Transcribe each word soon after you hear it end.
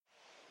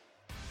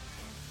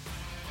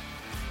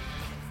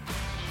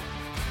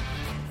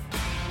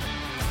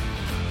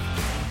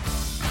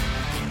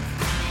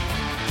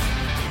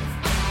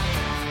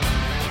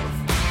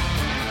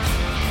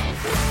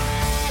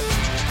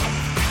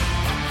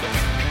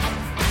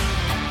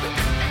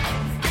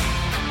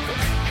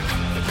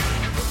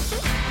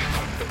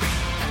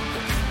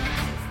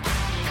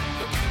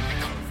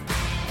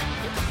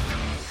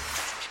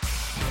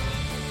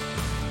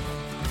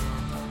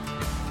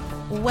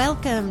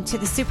Welcome to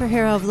the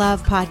Superhero of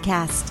Love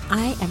podcast.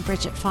 I am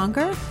Bridget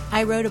Fonger.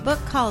 I wrote a book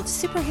called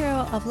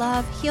Superhero of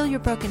Love, Heal Your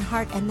Broken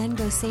Heart, and Then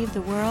Go Save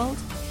the World.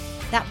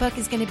 That book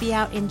is going to be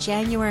out in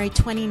January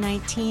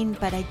 2019,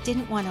 but I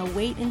didn't want to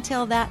wait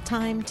until that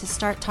time to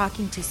start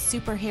talking to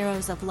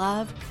superheroes of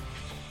love.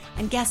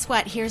 And guess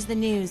what? Here's the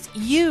news.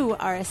 You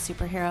are a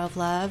superhero of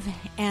love.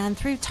 And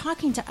through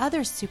talking to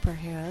other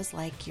superheroes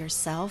like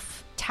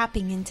yourself,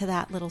 tapping into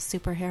that little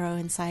superhero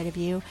inside of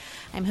you,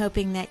 I'm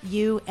hoping that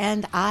you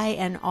and I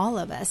and all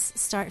of us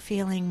start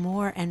feeling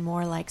more and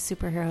more like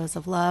superheroes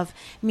of love,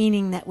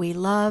 meaning that we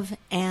love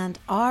and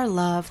are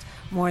loved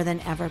more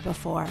than ever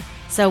before.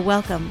 So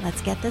welcome.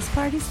 Let's get this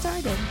party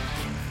started.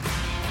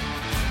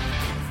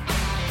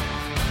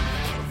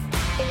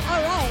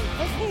 All right.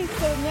 Okay,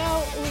 so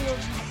now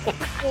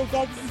we'll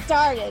get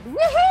started.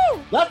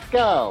 Woohoo! Let's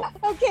go.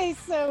 Okay,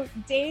 so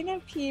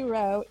Dana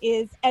Perot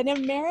is an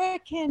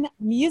American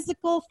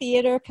musical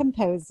theater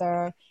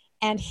composer,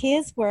 and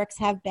his works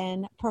have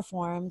been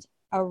performed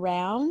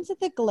around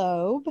the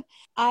globe.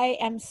 I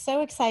am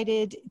so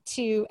excited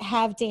to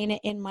have Dana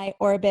in my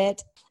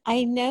orbit.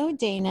 I know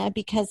Dana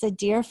because a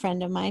dear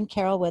friend of mine,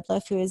 Carol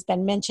Woodliff, who has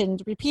been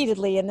mentioned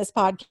repeatedly in this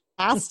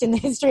podcast, in the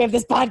history of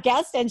this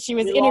podcast, and she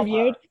was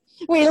interviewed.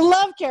 We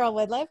love Carol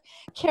Woodliff.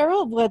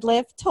 Carol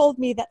Woodliff told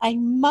me that I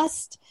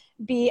must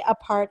be a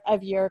part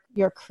of your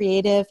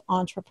creative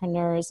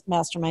entrepreneurs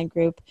mastermind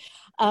group.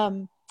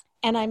 And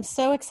I'm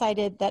so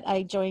excited that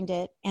I joined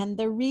it. And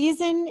the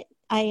reason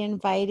I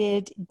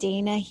invited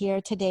Dana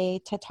here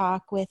today to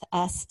talk with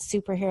us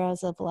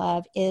superheroes of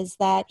love is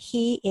that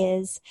he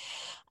is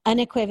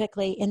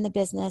unequivocally in the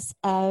business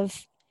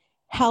of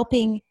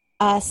helping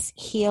us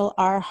heal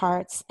our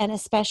hearts, and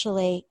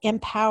especially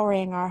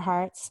empowering our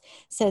hearts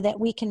so that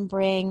we can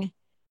bring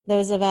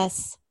those of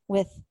us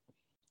with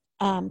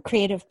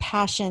creative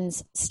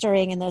passions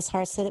stirring in those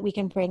hearts so that we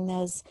can bring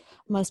those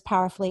most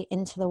powerfully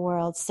into the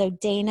world. So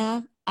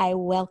Dana, I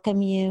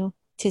welcome you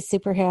to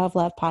Superhero of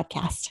Love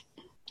podcast.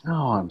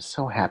 Oh, I'm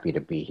so happy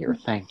to be here.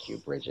 Thank you,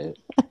 Bridget,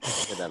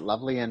 for that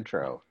lovely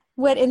intro.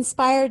 What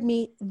inspired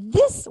me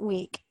this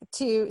week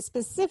to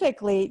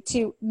specifically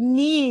to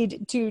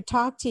need to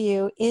talk to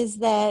you is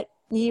that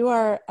you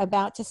are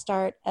about to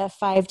start a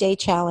 5-day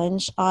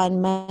challenge on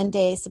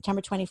Monday,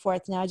 September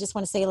 24th. Now, I just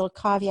want to say a little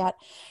caveat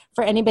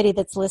for anybody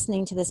that's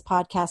listening to this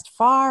podcast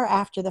far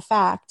after the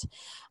fact.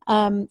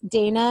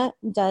 Dana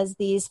does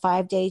these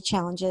 5-day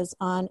challenges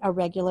on a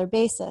regular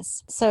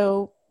basis.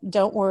 So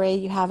don't worry,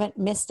 you haven't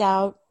missed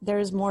out.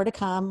 There's more to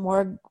come,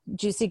 more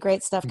juicy,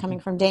 great stuff coming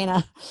from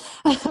Dana.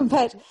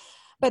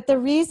 But the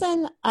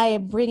reason I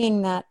am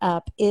bringing that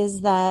up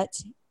is that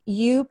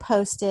you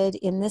posted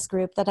in this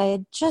group that I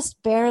had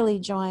just barely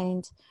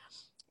joined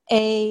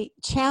a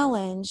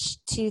challenge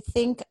to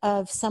think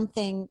of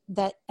something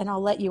that, and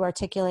I'll let you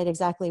articulate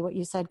exactly what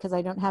you said because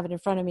I don't have it in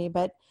front of me,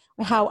 but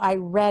how I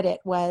read it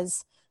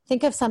was,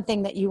 think of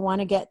something that you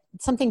want to get,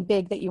 something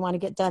big that you want to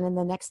get done in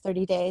the next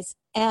 30 days.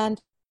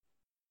 And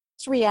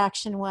his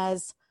reaction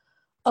was,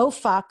 oh,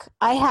 fuck,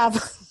 I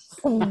have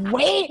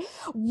way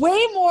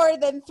more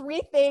than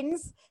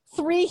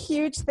three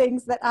huge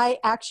things that I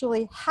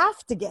actually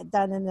have to get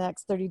done in the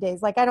next 30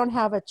 days. Like, I don't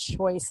have a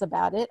choice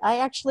about it. I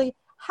actually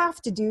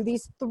have to do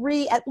these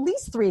at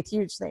least three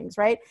huge things,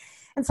 right?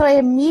 And so I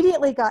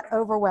immediately got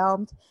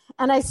overwhelmed,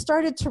 and I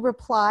started to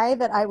reply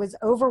that I was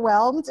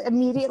overwhelmed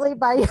immediately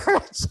by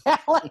your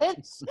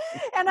challenge.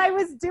 And I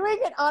was doing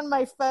it on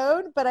my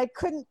phone, but I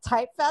couldn't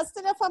type fast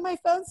enough on my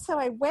phone. So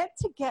I went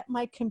to get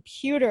my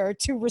computer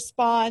to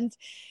respond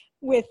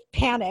with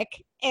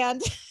panic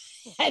and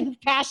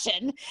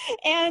passion.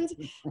 And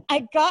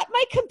I got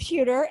my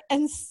computer,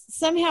 and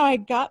somehow I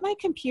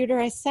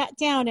sat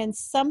down, and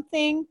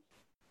something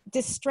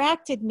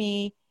distracted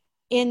me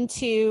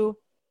into,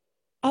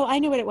 oh, I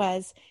know what it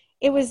was.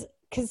 It was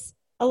because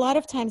a lot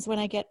of times when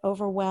I get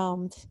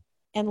overwhelmed,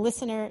 and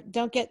listener,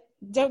 don't get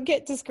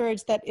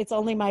discouraged that it's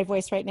only my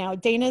voice right now.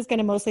 Dana's going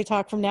to mostly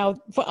talk from now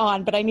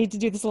on, but I need to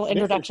do this little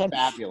introduction. This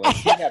is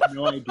fabulous. You have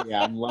no idea.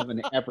 I'm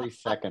loving every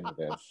second of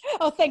this.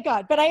 Oh, thank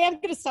God. But I am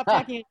going to stop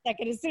talking in a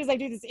second as soon as I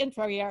do this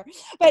intro here.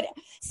 But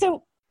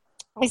so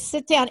I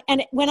sit down,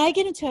 and when I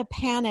get into a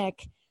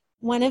panic,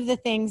 one of the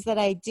things that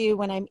I do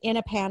when I'm in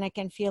a panic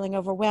and feeling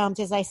overwhelmed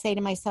is I say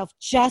to myself,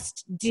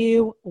 just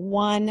do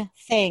one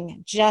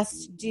thing.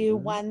 Just do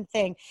one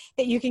thing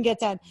that you can get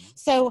done.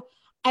 So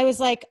I was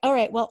like, all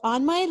right, well,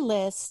 on my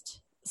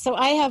list, so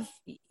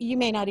you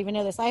may not even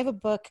know this, I have a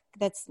book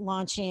that's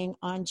launching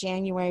on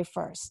January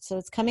 1st. So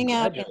it's coming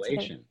out.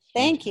 Congratulations.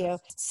 Thank you.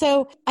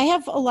 So I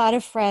have a lot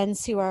of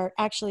friends who are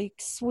actually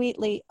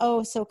sweetly,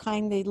 oh, so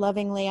kindly,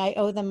 lovingly, I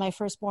owe them my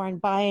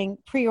firstborn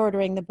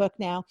pre-ordering the book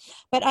now.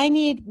 But I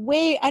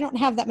don't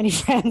have that many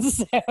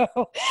friends.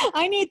 So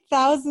I need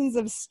thousands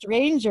of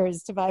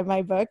strangers to buy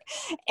my book.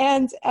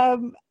 And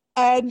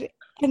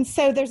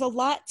so there's a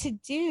lot to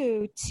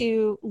do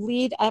to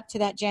lead up to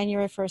that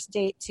January 1st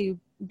date to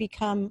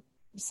become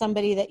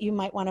somebody that you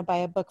might want to buy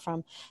a book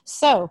from.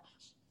 So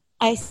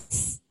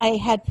I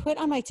had put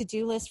on my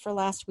to-do list for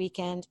last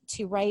weekend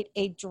to write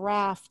a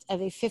draft of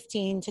a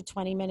 15 to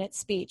 20 minute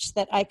speech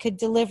that I could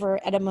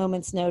deliver at a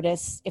moment's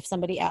notice if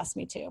somebody asked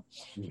me to,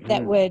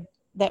 that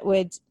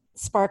would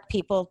spark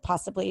people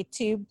possibly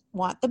to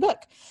want the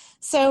book.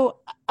 So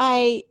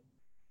I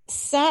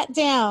sat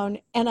down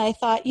and I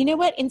thought, you know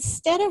what,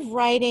 instead of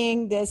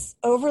writing this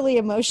overly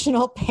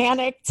emotional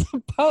panicked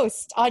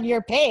post on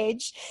your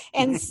page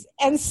and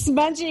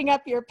smudging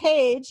up your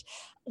page,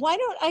 why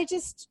don't I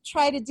just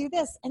try to do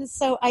this? And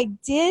so I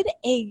did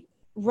a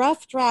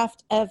rough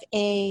draft of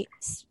a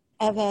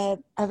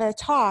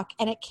talk,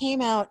 and it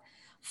came out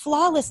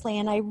flawlessly.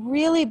 And I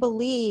really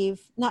believe,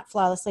 not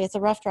flawlessly, it's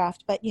a rough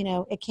draft, but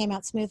it came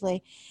out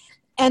smoothly.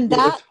 And it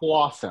was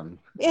flawsome.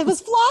 It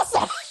was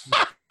flawsome.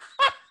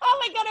 Oh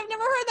my God, I've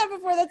never heard that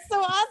before. That's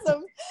so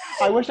awesome.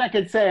 I wish I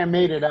could say I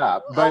made it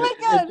up, but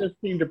it just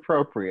seemed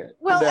appropriate.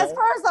 Well, as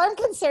far as I'm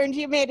concerned,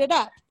 you made it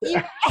up.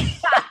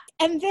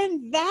 And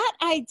then that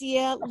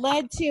idea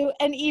led to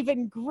an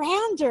even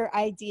grander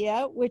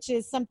idea, which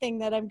is something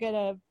that I'm going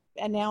to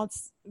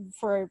announce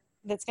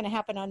that's going to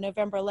happen on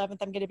November 11th.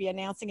 I'm going to be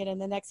announcing it in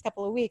the next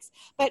couple of weeks.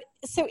 But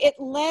so it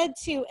led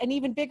to an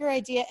even bigger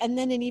idea, and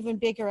then an even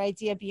bigger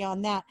idea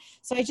beyond that.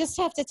 So I just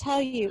have to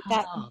tell you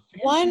that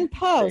one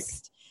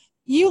post,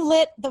 you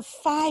lit the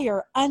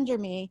fire under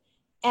me,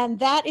 and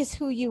that is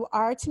who you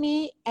are to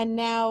me. And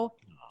now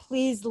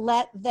please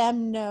let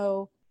them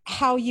know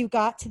how you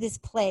got to this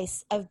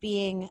place of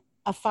being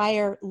a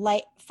fire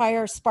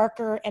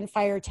sparker and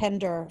fire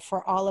tender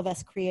for all of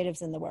us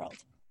creatives in the world.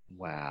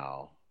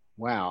 Wow.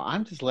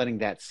 I'm just letting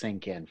that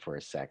sink in for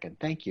a second.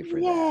 Thank you for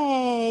that.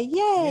 Yay.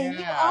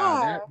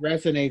 Yeah, that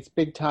resonates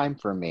big time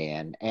for me.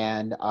 And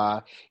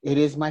it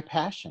is my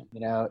passion.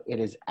 It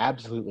is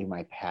absolutely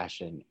my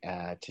passion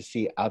to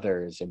see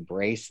others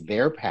embrace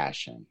their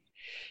passion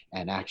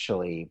and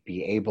actually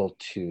be able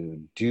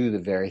to do the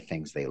very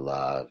things they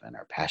love and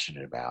are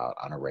passionate about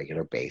on a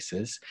regular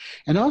basis,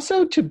 and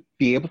also to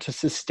be able to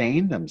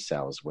sustain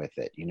themselves with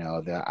it.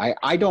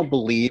 I don't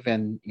believe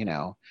in,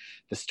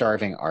 the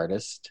starving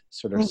artist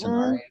sort of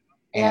scenario.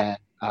 Yeah.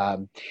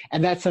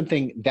 And that's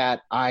something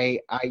that I've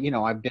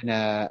been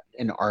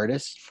an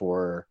artist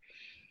for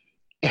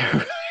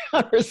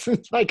ever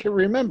since I can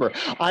remember.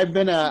 I've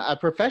been a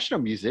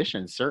professional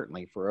musician,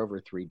 certainly, for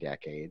over 3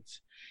 decades.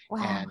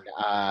 Wow.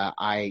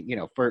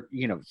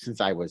 And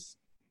since I was,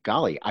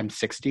 I'm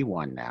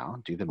 61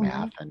 now, do the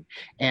math.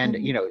 And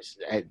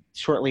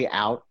shortly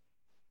out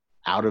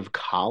of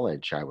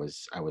college, I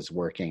was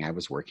working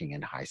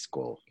in high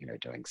school,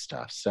 doing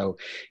stuff. So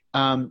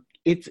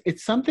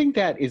it's something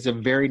that is a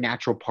very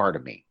natural part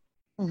of me.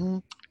 Mm-hmm.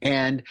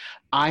 And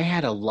I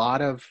had a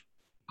lot of,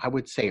 I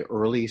would say,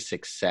 early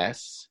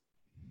success.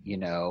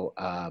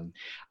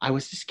 I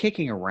was just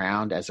kicking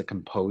around as a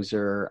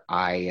composer.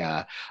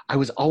 I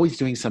was always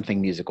doing something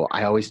musical.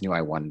 I always knew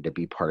I wanted to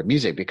be part of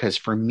music because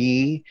for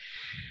me,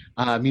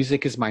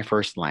 music is my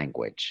first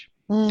language.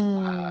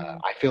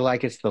 I feel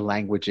like it's the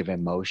language of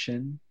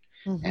emotion.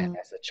 Mm-hmm. And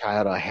as a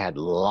child, I had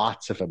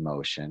lots of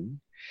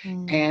emotion.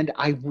 And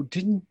I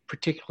didn't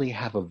particularly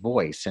have a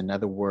voice. In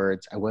other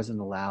words, I wasn't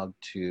allowed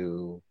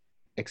to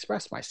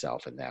express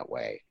myself in that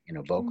way,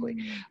 vocally.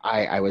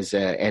 I was,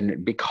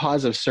 and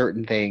because of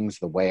certain things,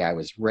 the way I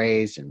was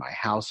raised in my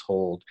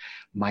household,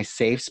 my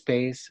safe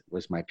space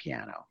was my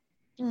piano.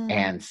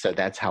 And so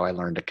that's how I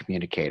learned to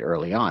communicate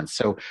early on.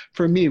 So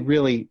for me,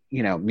 really,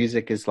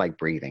 music is like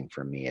breathing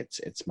for me.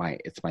 It's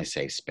my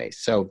safe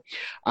space. So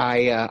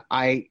I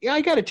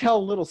got to tell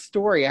a little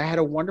story. I had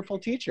a wonderful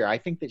teacher. I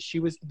think that she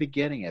was the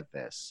beginning of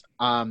this.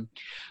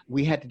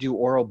 We had to do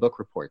oral book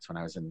reports when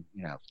I was in,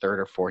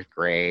 3rd or 4th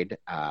grade.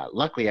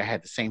 Luckily, I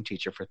had the same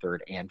teacher for 3rd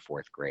and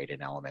 4th grade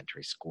in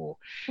elementary school.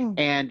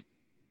 And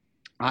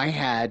I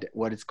had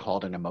what is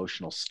called an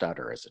emotional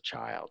stutter as a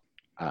child.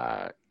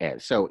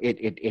 And so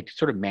it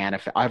sort of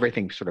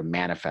everything sort of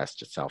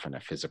manifests itself in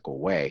a physical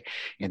way,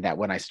 in that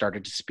when I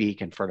started to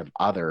speak in front of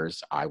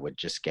others, I would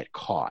just get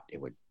caught. It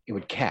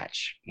would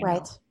catch.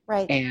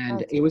 Right.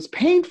 And it was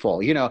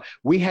painful.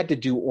 We had to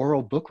do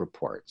oral book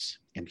reports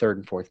in 3rd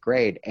and 4th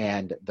grade.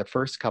 And the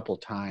first couple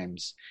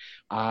times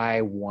I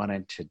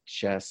wanted to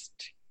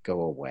just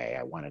go away.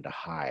 I wanted to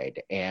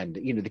hide. And,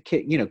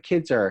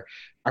 kids are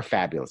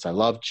fabulous. I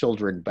love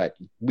children, but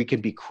we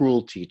can be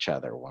cruel to each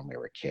other when we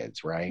were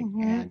kids. Right.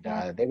 Mm-hmm.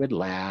 And they would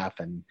laugh,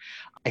 and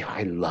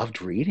I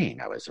loved reading.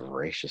 I was a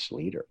voracious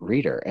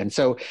reader. And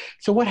so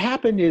what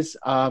happened is,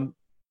 I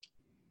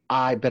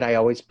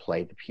always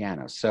played the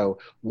piano. So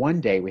one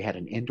day we had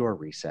an indoor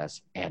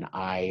recess, and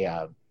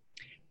I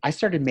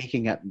started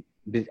making up,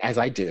 as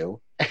I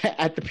do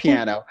at the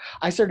piano,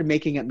 I started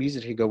making up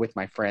music to go with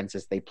my friends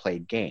as they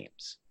played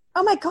games.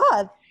 Oh my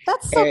God.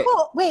 That's so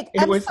cool. Wait,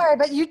 sorry,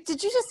 but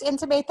did you just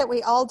intimate that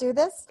we all do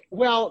this?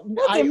 Well,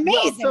 that's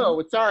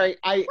amazing. Sorry.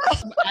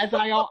 As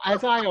I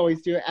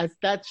always do,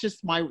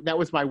 that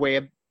was my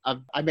way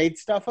of I made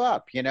stuff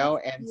up, and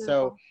beautiful.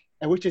 So,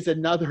 and which is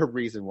another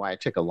reason why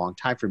it took a long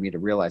time for me to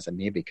realize I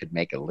maybe could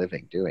make a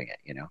living doing it,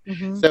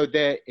 Mm-hmm.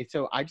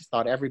 So I just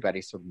thought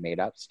everybody sort of made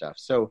up stuff.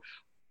 So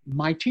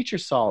my teacher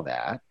saw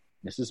that,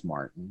 Mrs.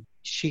 Martin.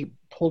 She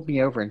pulled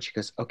me over and she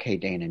goes, okay,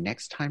 Dana,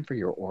 next time for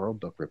your oral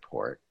book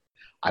report,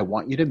 I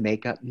want you to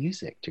make up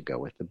music to go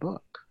with the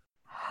book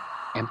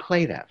and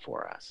play that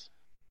for us.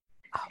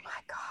 Oh my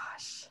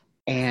gosh.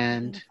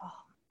 And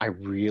I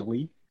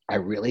really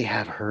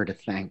have her to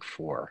thank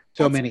for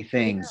so many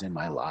things in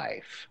my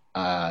life.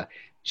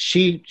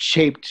 She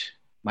shaped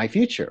my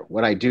future.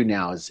 What I do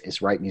now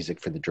is write music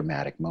for the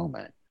dramatic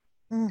moment.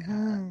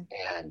 Mm-hmm.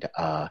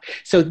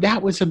 So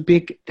that was a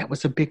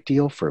big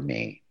deal for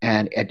me.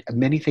 And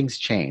many things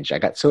changed. I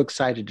got so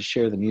excited to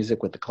share the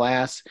music with the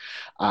class.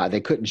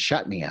 They couldn't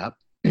shut me up.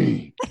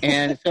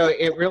 And so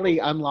it really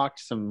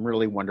unlocked some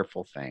really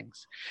wonderful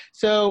things.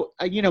 So,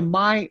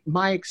 my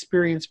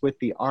experience with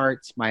the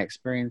arts, my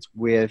experience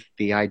with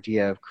the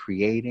idea of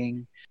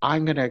creating,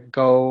 I'm going to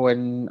go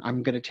and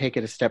I'm going to take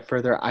it a step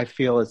further. I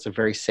feel it's a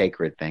very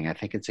sacred thing. I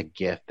think it's a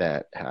gift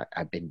that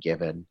I've been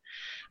given,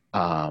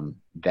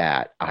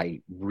 that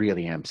I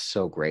really am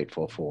so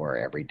grateful for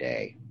every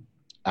day.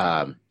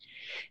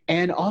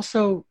 And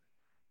also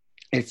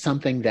it's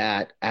something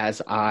that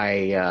as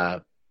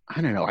I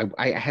don't know.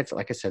 I had,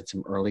 like I said,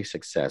 some early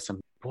success.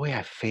 Boy,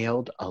 I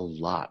failed a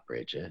lot,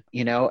 Bridget.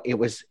 It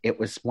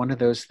was one of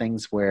those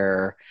things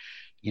where,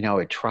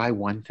 I'd try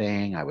one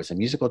thing. I was a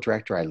musical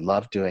director. I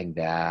loved doing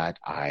that.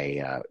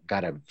 I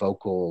got a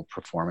vocal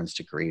performance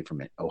degree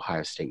from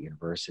Ohio State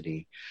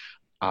University.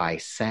 I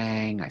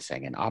sang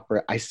in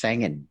opera. I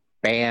sang in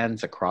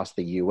bands across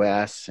the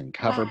U.S. and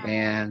cover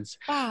bands.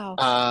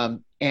 Wow.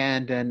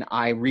 And then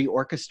I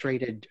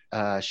reorchestrated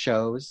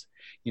shows.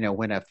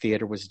 When a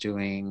theater was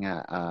doing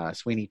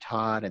Sweeney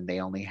Todd and they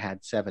only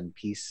had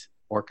 7-piece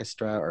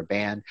orchestra or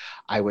band,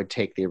 I would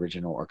take the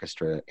original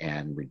orchestra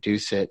and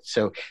reduce it.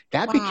 So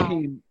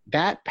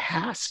that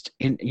passed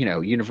in,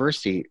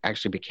 university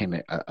actually became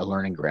a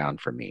learning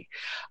ground for me.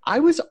 I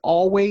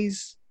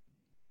always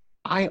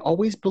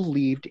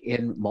believed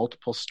in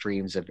multiple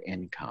streams of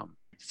income.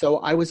 So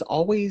I was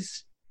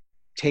always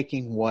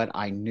taking what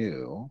I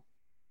knew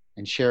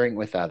and sharing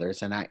with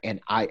others. And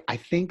I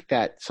think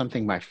that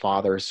something my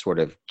father sort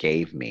of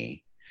gave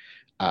me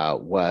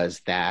was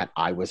that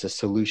I was a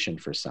solution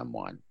for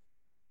someone.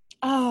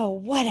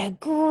 Oh,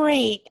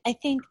 I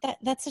think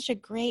that's such a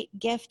great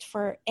gift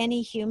for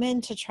any human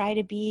to try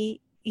to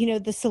be,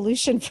 the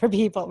solution for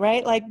people,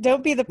 right? Like,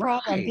 don't be the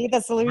problem, be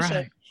the solution.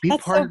 Right. Be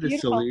That's part so of the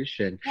beautiful.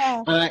 solution.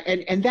 Yeah.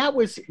 And that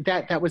was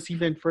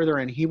even further.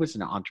 And he was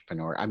an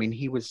entrepreneur. I mean,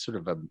 he was sort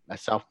of a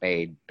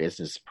self-made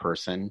business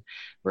person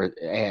where,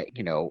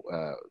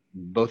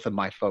 both of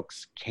my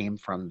folks came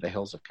from the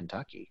hills of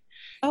Kentucky.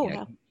 Oh,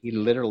 wow. He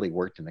literally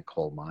worked in the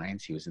coal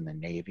mines. He was in the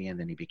Navy, and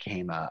then he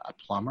became a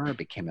plumber,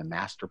 became a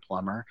master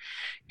plumber,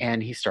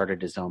 and he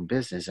started his own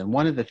business. And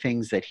one of the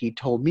things that he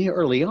told me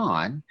early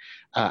on,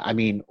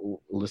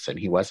 listen,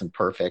 he wasn't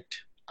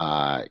perfect.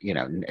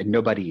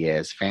 Nobody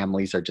is.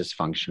 Families are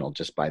dysfunctional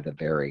just by the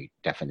very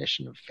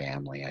definition of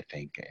family, I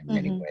think, in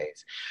many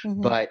ways.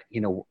 Mm-hmm. But,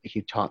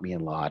 he taught me a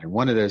lot. And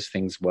one of those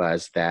things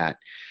was that,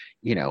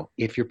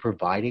 if you're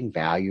providing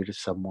value to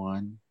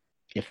someone,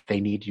 if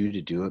they need you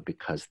to do it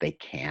because they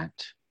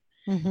can't,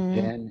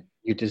 then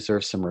you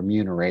deserve some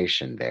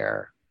remuneration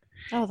there.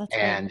 Oh, that's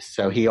and right.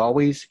 So he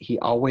always,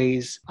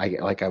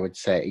 like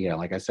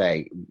I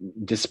say,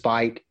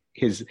 despite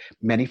his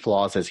many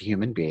flaws as a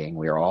human being,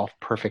 we are all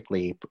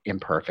perfectly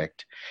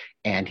imperfect,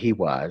 and he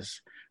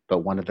was. But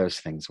one of those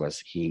things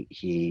was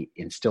he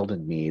instilled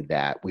in me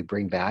that we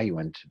bring value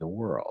into the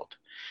world,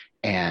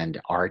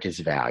 and art is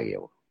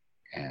value.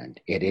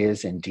 And it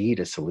is indeed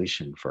a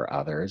solution for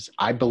others.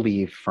 I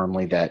believe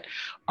firmly that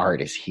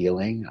art is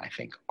healing. I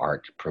think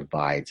art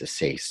provides a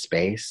safe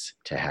space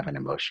to have an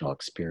emotional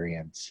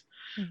experience.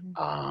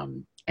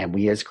 And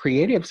we as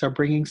creatives are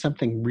bringing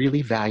something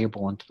really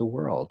valuable into the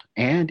world.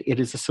 And it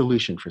is a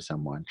solution for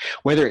someone,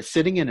 whether it's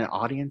sitting in an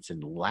audience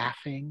and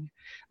laughing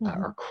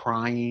or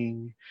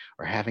crying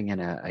or having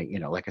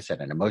like I said,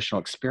 an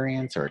emotional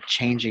experience or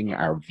changing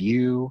our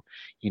view,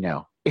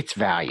 it's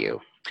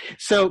value.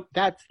 So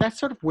that's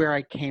sort of where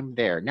I came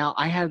there. Now,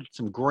 I had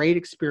some great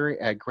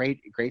experience,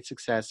 great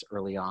success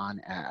early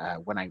on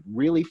when I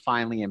really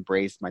finally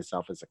embraced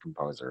myself as a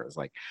composer. It was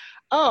like,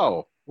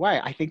 oh, wow,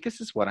 I think this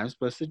is what I'm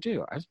supposed to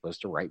do. I'm supposed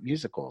to write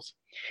musicals,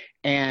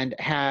 and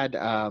had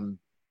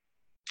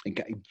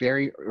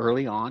very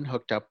early on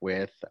hooked up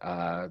with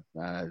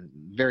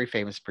very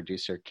famous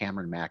producer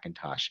Cameron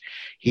McIntosh.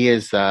 He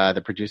is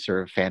the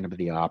producer of Phantom of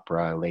the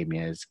Opera, Les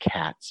Mis,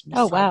 Cats,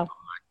 Miss Saigon.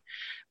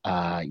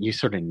 You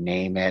sort of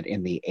name it.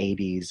 In the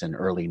 80s and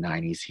early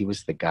 90s, he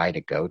was the guy to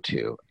go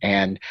to.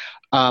 And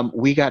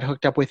we got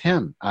hooked up with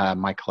him,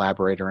 my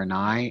collaborator and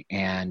I,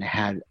 and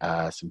had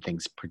some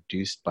things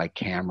produced by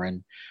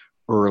Cameron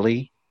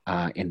early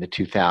in the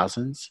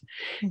 2000s.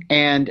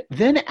 And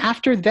then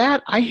after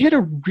that, I hit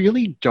a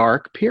really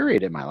dark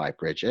period in my life,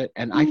 Bridget.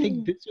 And I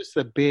think this was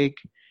the big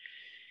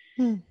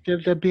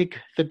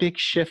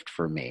shift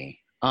for me.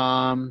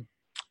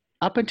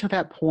 Up until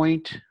that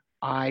point,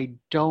 I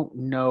don't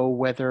know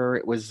whether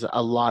it was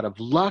a lot of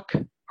luck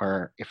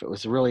or if it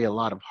was really a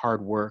lot of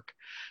hard work.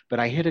 But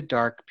I hit a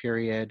dark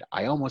period.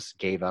 I almost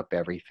gave up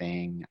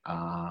everything.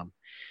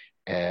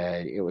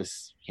 And it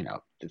was,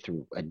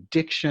 through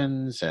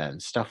addictions and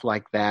stuff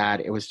like that.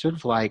 It was sort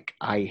of like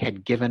I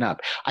had given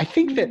up. I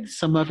think that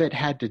some of it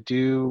had to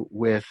do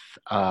with,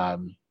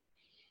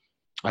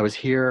 I was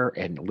here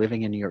and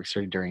living in New York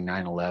City during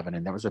 9/11,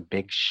 and there was a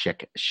big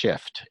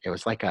shift. It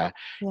was like an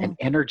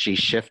energy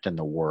shift in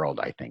the world,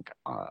 I think,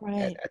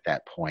 at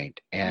that point.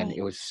 And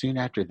it was soon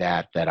after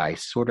that I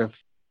sort of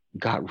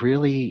got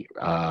really,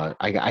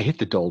 I hit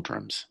the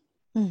doldrums.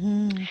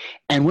 Mm-hmm.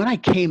 And when I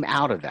came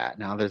out of that,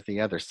 now there's the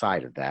other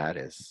side of that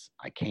is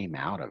I came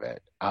out of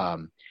it.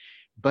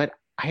 But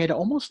I had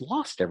almost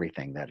lost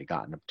everything that had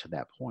gotten up to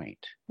that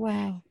point.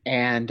 Wow.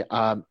 And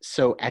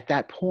so at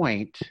that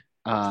point,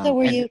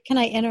 so can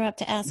I interrupt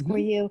to ask,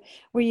 mm-hmm.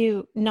 were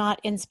you not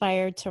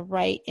inspired to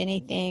write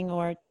anything,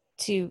 or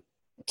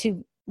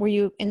were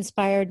you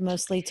inspired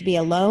mostly to be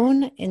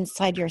alone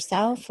inside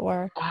yourself,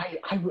 or? I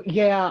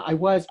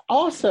was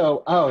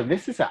also,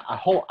 this is a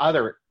whole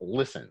other,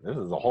 listen, this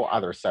is a whole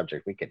other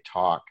subject. We could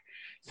talk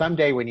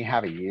someday when you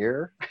have a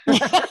year.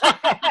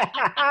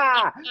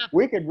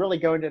 We could really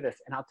go into this.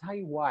 And I'll tell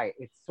you why.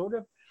 It's sort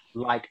of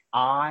like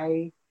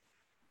I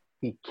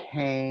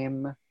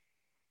became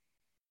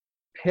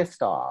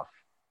pissed off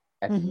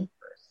at the universe.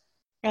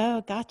 Oh,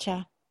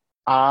 gotcha.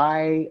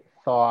 I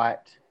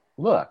thought,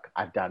 look,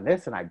 I've done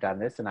this and I've done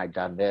this and I've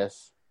done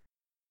this,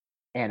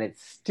 and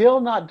it's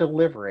still not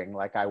delivering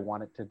like I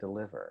want it to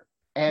deliver.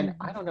 And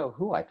I don't know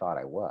who I thought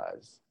I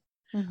was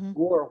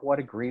or what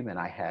agreement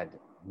I had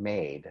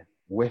made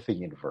with the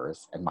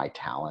universe and my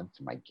talents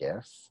and my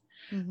gifts.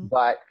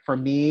 But for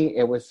me,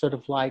 it was sort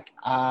of like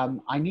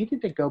I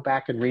needed to go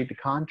back and read the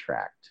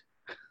contract.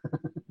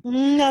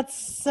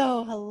 That's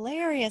so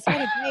hilarious.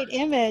 What a great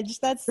image.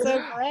 That's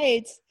so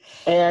great.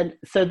 And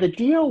so the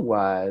deal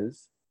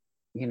was,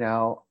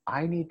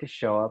 I need to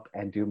show up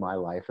and do my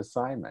life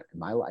assignment. And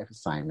my life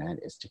assignment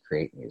is to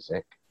create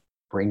music,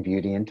 bring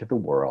beauty into the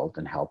world,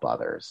 and help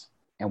others.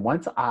 And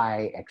once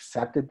I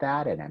accepted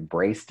that and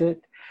embraced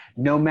it,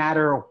 no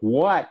matter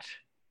what,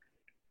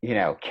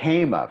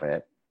 came of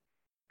it,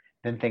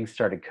 then things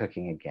started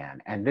cooking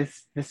again. And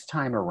this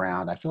time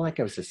around, I feel like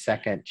it was a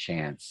second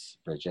chance,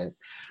 Bridget.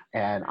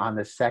 And on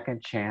the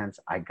second chance,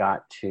 I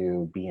got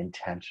to be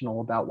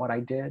intentional about what I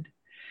did.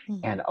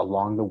 And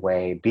along the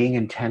way, being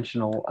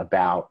intentional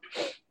about,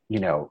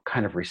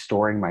 kind of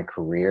restoring my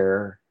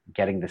career,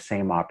 getting the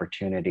same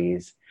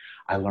opportunities,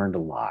 I learned a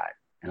lot.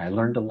 And I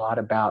learned a lot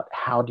about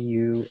how do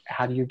you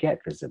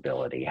get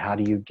visibility? How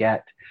do you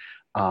get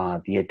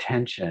the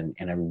attention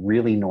in a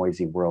really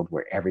noisy world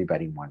where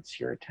everybody wants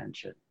your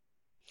attention?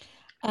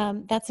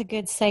 That's a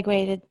good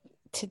segue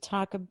to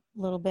talk a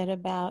little bit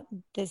about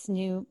this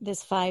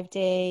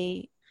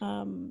 5-day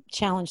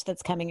challenge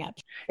that's coming up.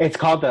 It's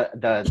called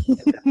the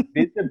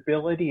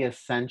Visibility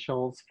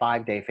Essentials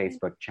 5-Day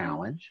Facebook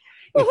Challenge.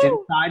 It's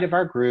inside of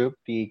our group,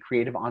 the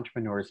Creative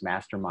Entrepreneurs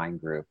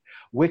Mastermind group,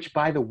 which,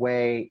 by the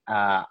way,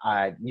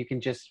 you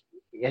can just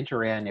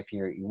enter in if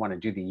you want to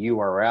do the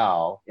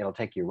URL. It'll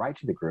take you right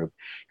to the group,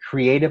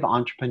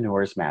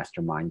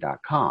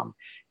 creativeentrepreneurmastermind.com.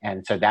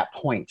 And so that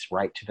points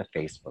right to the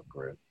Facebook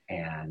group.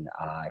 And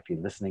if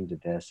you're listening to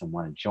this and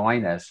want to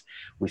join us,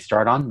 we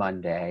start on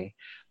Monday.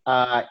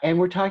 And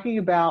we're talking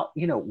about,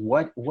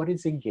 what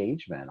is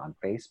engagement on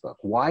Facebook?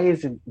 Why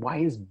is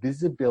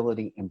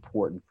visibility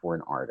important for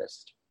an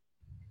artist?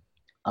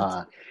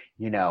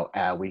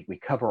 We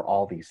cover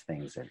all these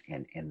things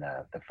in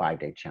the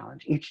 5-day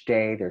challenge. Each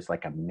day there's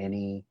like a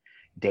mini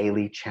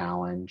daily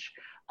challenge.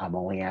 I'm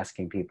only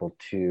asking people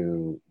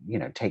to,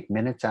 take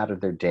minutes out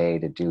of their day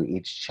to do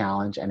each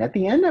challenge. And at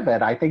the end of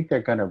it, I think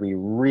they're going to be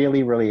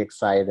really, really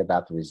excited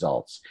about the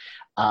results.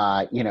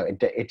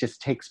 It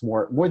just takes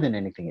more than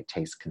anything, it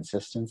takes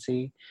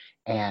consistency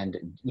and,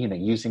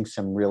 using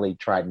some really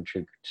tried and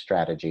true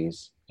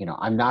strategies.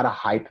 I'm not a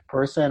hype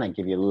person. I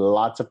give you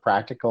lots of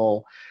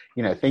practical,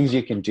 things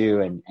you can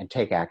do and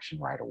take action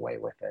right away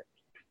with it.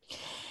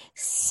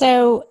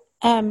 So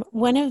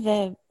one of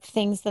the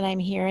things that I'm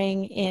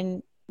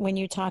hearing when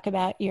you talk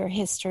about your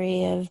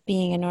history of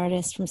being an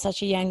artist from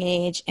such a young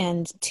age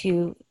and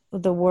to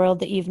the world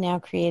that you've now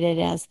created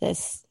as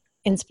this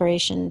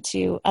inspiration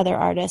to other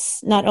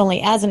artists, not only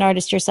as an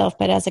artist yourself,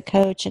 but as a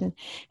coach and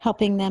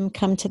helping them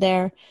come to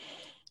their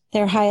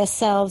highest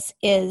selves,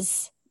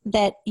 is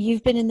that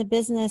you've been in the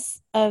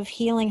business of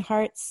healing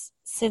hearts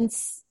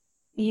since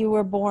you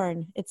were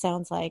born. It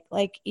sounds like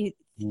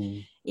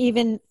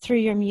even through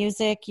your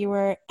music, you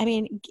were,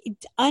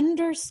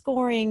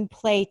 underscoring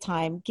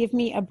playtime. Give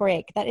me a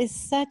break. That is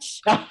such.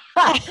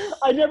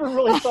 I never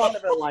really thought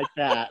of it like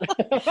that.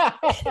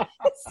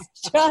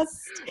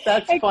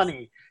 That's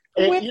funny.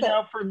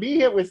 For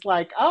me, it was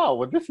like, oh,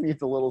 well, this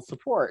needs a little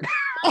support.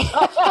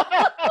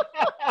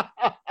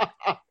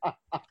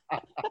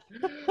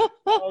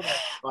 Oh, that's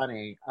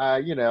funny.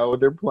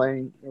 They're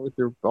playing with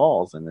your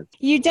balls, and it's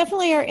You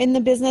definitely are in the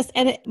business,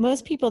 and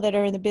most people that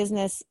are in the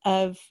business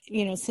of,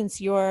 since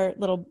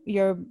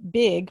your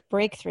big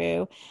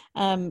breakthrough,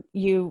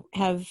 you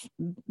have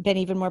been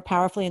even more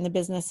powerfully in the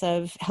business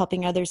of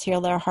helping others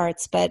heal their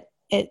hearts. But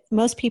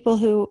most people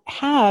who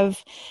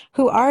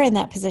are in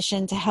that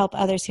position to help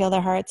others heal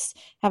their hearts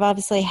have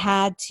obviously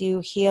had to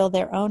heal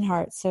their own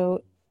hearts.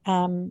 So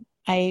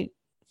I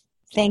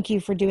thank you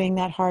for doing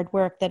that hard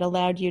work that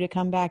allowed you to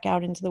come back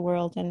out into the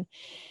world and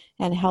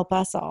help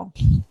us all.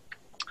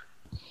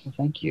 well,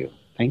 thank you.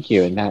 Thank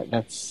you. And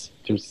that's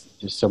there's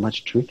so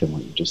much truth in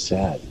what you just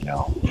said,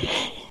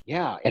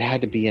 Yeah, it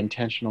had to be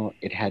intentional.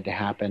 It had to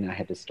happen. I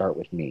had to start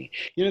with me.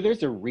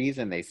 There's a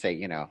reason they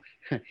say,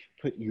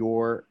 put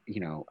your,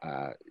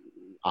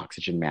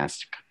 oxygen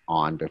mask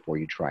on before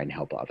you try and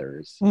help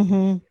others.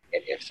 Mm-hmm.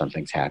 If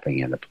something's happening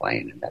in the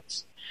plane. And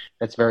that's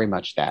very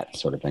much that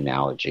sort of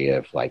analogy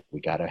of like, we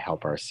got to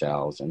help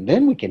ourselves and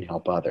then we can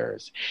help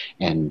others,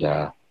 and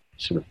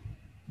sort of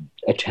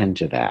attend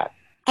to that.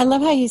 I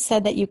love how you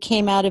said that you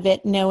came out of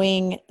it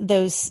knowing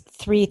those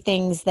three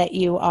things that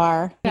you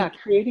are. Yeah,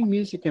 creating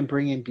music and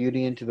bringing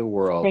beauty into the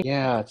world. Great.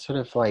 Yeah, it's sort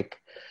of like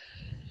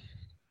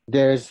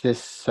there's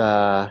this,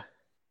 a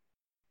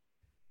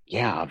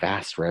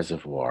vast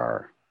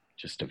reservoir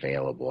just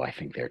available, I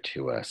think, there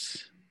to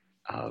us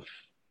of,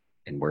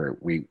 and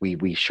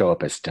we show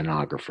up as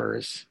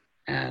stenographers,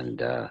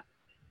 and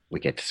we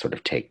get to sort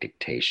of take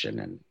dictation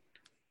and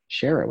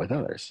share it with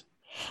others.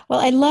 Well,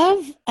 I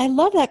love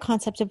that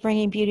concept of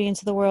bringing beauty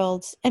into the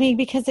world. I mean,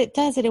 because it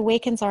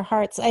awakens our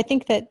hearts. I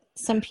think that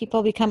some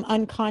people become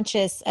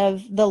unconscious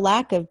of the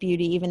lack of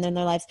beauty even in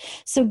their lives.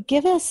 So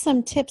give us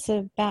some tips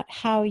about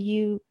how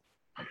you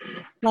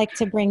like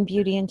to bring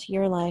beauty into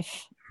your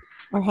life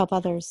or help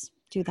others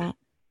do that.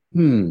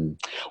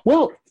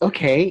 Well,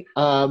 okay.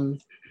 There's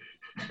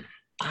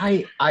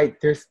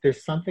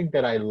something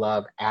that I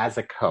love as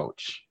a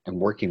coach and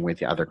working with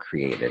the other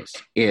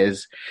creatives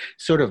is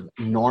sort of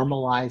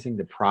normalizing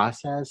the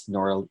process,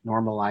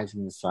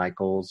 normalizing the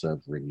cycles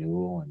of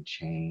renewal and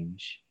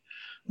change,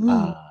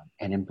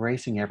 and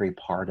embracing every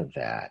part of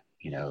that.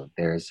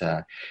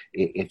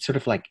 It's sort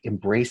of like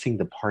embracing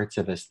the parts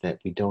of us that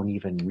we don't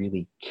even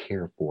really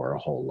care for a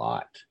whole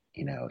lot,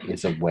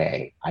 is a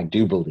way, I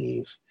do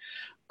believe,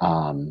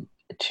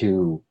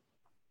 to,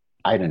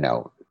 I don't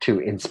know, to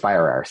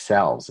inspire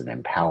ourselves and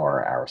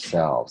empower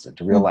ourselves, and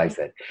to realize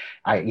that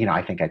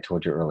I think I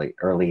told you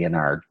early in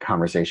our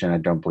conversation, I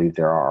don't believe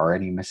there are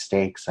any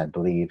mistakes. I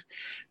believe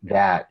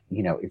that,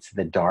 it's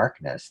the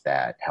darkness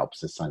that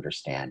helps us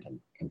understand and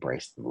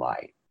embrace the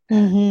light.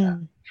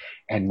 Mm-hmm.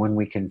 And when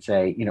we can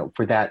say,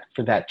 for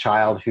that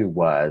child who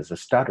was a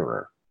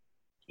stutterer,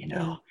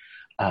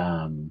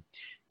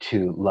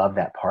 to love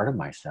that part of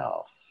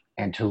myself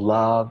and to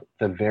love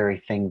the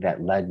very thing that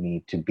led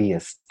me to be a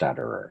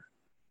stutterer.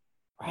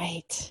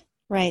 Right.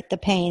 The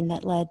pain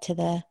that led to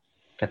the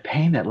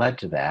pain that led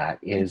to that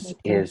is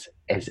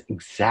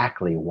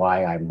exactly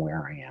why I'm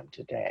where I am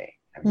today.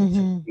 I mean, it's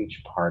a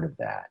huge part of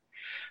that.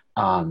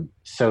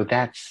 So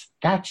that's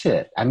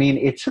it. I mean,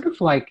 it's sort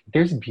of like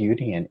there's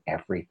beauty in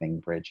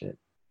everything, Bridget.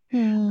 I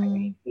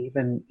mean,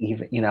 even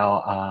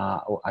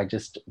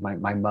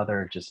my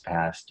mother just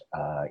passed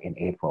in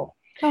April.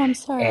 Oh, I'm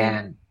sorry.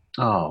 And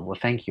well,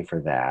 thank you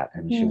for that.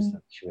 And she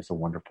was a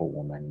wonderful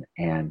woman.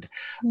 And,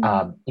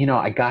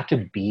 I got to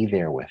be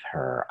there with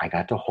her. I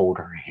got to hold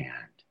her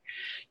hand.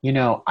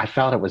 I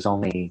felt it was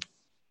only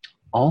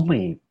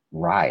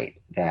right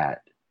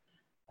that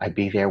I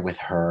be there with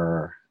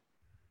her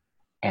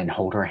and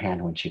hold her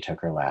hand when she took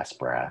her last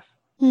breath.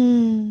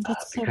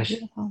 That's so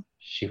beautiful.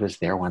 She was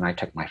there when I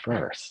took my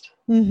first.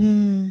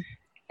 And,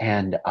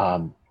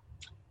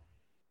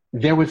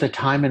 there was a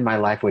time in my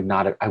life I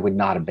would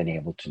not have been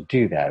able to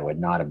do that. I would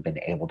not have been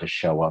able to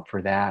show up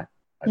for that.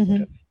 I would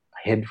have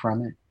hid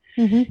from it.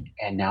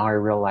 And now I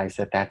realize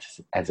that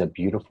that's as a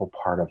beautiful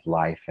part of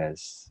life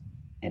as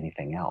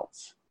anything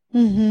else.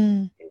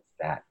 Is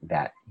that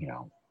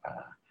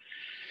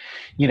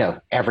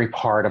every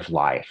part of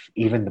life,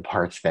 even the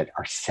parts that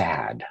are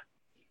sad,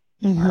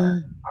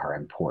 are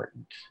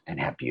important and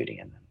have beauty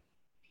in them.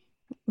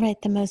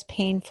 Right. The most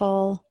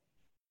painful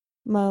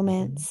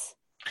moments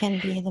can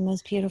be the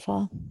most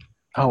beautiful.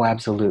 Oh,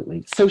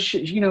 absolutely. So,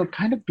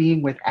 kind of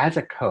being as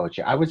a coach,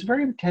 I was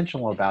very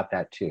intentional about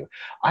that too.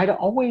 I'd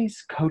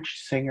always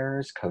coached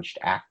singers, coached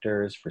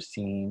actors for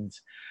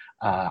scenes.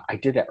 I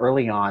did that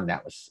early on.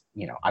 That was,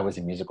 I was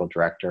a musical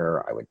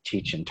director. I would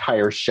teach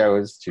entire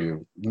shows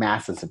to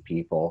masses of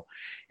people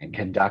and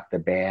conduct the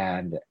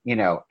band,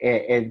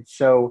 and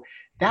so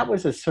that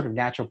was a sort of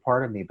natural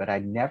part of me, but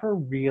it never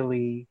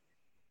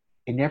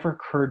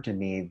occurred to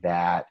me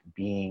that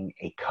being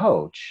a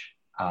coach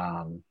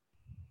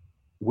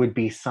would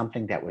be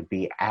something that would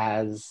be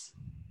as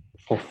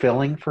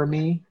fulfilling for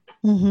me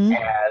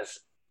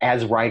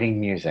as writing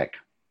music.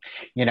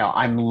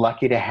 I'm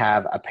lucky to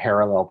have a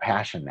parallel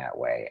passion that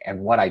way.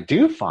 And what I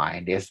do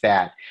find is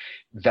that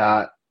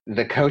the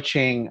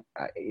coaching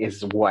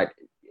is what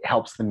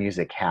helps the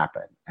music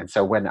happen. And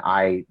so when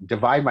I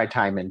divide my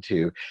time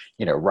into,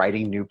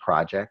 writing new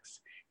projects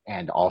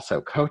and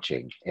also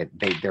coaching.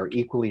 They're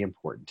equally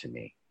important to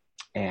me.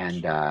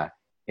 And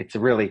it's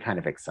really kind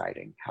of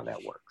exciting how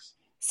that works.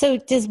 So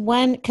does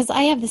one, because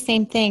I have the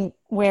same thing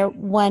where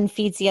one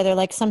feeds the other.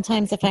 Like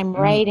sometimes if I'm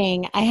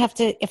writing,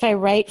 if I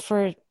write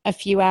for a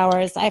few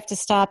hours, I have to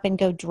stop and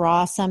go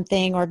draw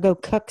something or go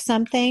cook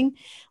something,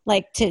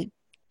 like to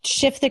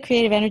shift the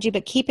creative energy,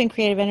 but keep in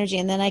creative energy.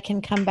 And then I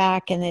can come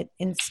back and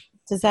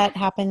does that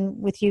happen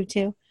with you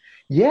too?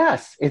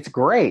 Yes, it's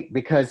great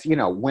because,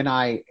 when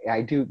I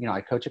do,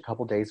 I coach a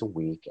couple days a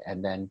week,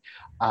 and then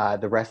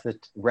the rest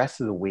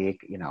of the week,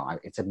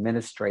 it's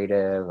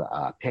administrative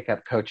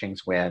pickup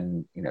coachings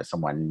when,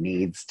 someone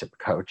needs to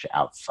coach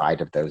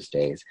outside of those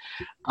days.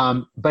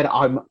 But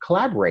I'm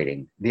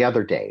collaborating the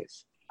other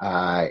days.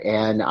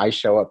 And I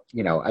show up,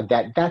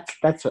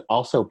 that's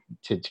also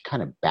to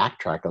kind of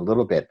backtrack a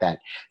little bit, that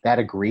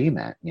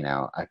agreement,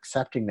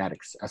 accepting that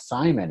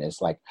assignment is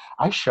like,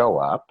 I show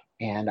up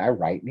and I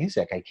write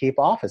music. I keep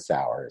office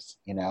hours,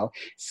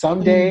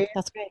 some days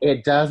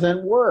it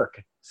doesn't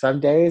work. Some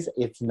days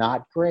it's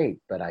not great,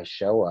 but I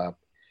show up.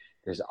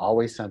 There's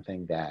always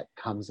something that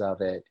comes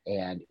of it,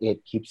 and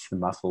it keeps the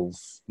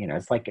muscles,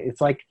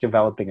 it's like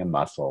developing a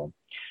muscle.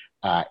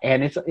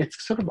 And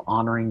it's sort of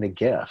honoring the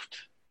gift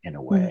in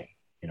a way,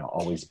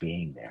 always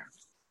being there.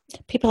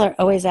 People are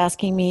always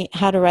asking me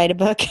how to write a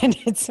book, and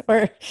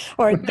or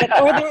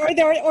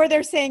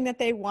they're saying that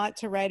they want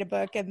to write a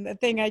book. And the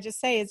thing I just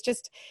say is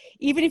just,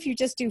 even if you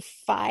just do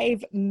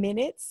 5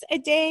 minutes a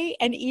day,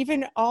 and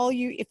even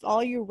if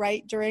all you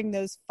write during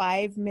those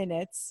 5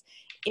 minutes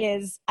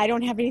is, I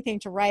don't have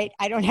anything to write,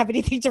 I don't have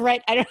anything to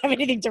write, I don't have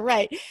anything to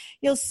write,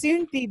 you'll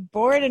soon be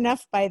bored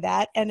enough by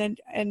that, and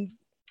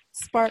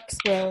sparks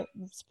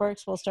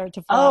will start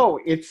to fly. Oh,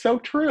 it's so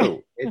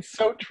true. It's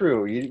so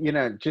true.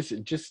 Just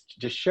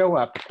show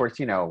up. Of course,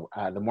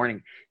 the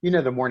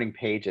morning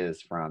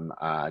pages from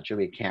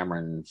Julia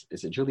Cameron's.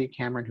 Is it Julia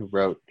Cameron who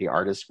wrote The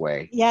Artist's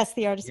Way? Yes,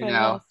 The Artist's Way.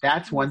 Yes.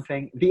 That's one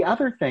thing. The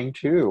other thing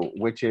too,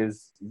 which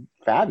is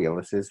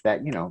fabulous, is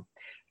that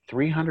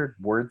 300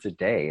 words a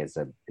day is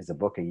a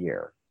book a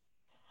year.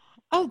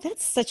 Oh,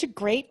 that's such a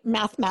great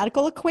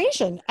mathematical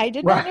equation. I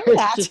did not know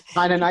that. It's just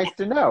kind of nice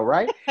to know,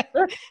 right?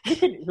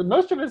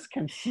 Most of us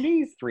can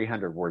sneeze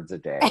 300 words a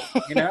day,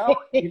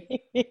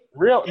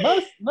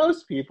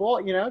 most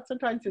people,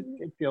 sometimes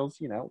it feels,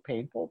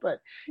 painful, but,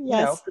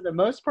 yes, for the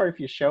most part, if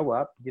you show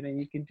up,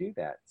 you can do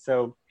that.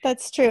 So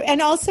that's true.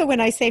 And also when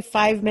I say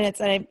 5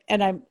 minutes,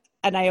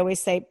 and I always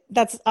say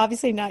that's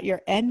obviously not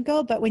your end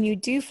goal, but when you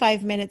do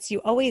 5 minutes, you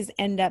always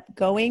end up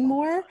going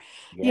more,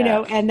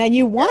 and then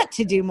you want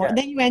to do more.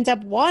 Then you end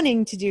up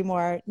wanting to do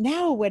more.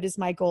 Now, what is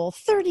my goal?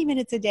 30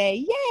 minutes a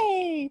day.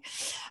 Yay.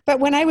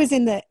 But when I was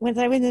in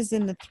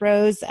the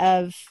throes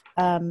of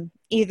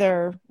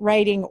either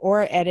writing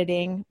or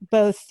editing,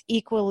 both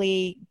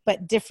equally,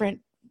 but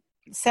different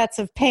sets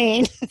of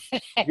pain.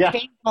 Yeah.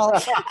 Painful.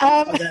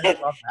 I love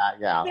that.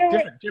 Yeah.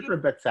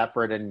 Different but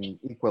separate and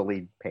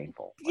equally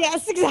painful.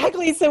 Yes,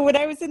 exactly. So when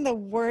I was in the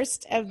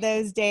worst of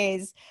those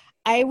days,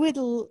 I would,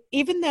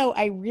 even though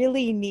I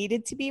really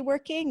needed to be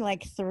working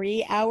like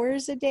 3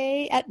 hours a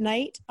day at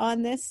night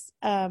on this,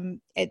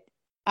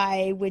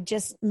 I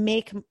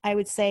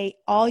would say,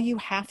 all you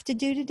have to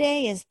do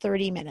today is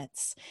 30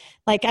 minutes.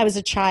 Like I was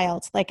a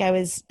child, like I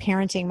was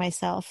parenting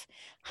myself.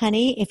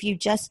 Honey, if you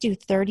just do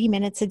 30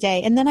 minutes a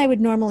day, and then I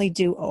would normally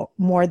do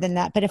more than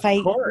that. But if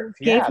I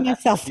gave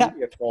myself that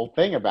beautiful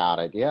thing about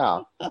it.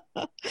 Yeah.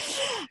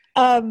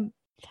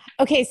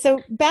 Okay.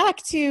 So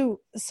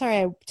sorry,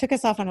 I took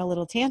us off on a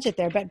little tangent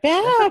there, but but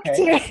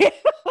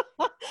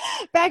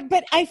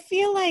I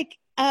feel like,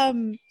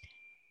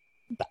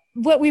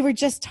 what we were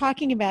just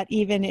talking about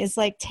even is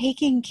like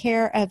taking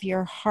care of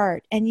your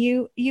heart. And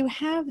you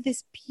have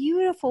this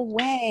beautiful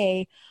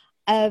way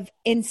of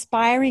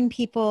inspiring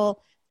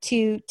people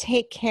to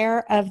take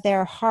care of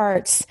their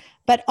hearts,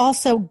 but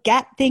also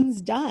get things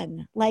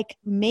done, like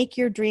make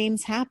your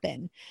dreams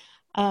happen.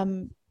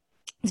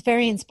 It's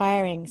very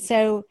inspiring.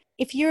 So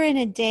if you're in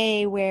a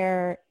day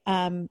where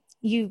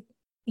you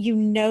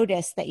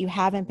notice that you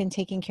haven't been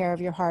taking care of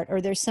your heart, or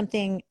there's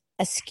something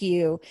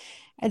askew,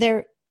 are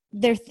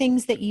there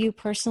things that you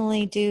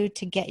personally do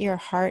to get your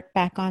heart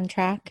back on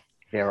track?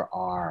 There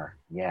are.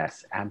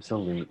 Yes,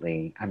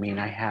 absolutely. I mean,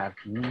 I have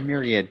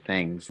myriad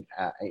things.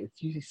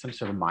 It's usually some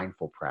sort of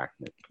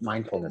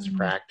mindfulness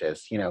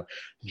practice,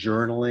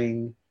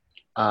 journaling.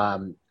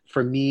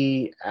 For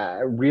me,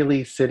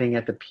 really sitting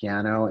at the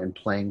piano and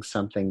playing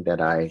something that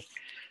I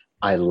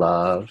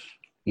love,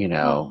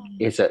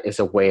 is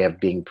a way of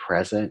being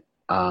present.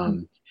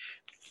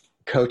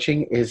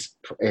 Coaching is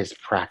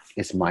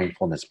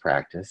mindfulness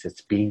practice.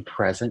 It's being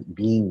present,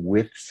 being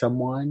with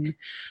someone,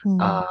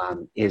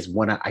 is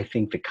I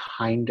think the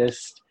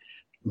kindest,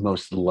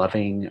 most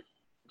loving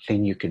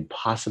thing you can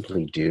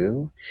possibly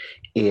do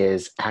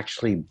is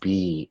actually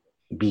be,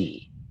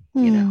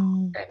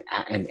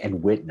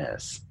 and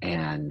witness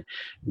and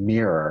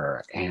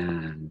mirror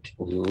and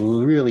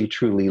really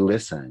truly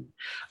listen.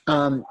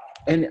 And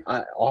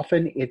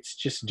often it's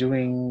just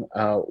doing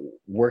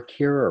work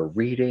here or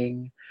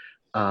reading.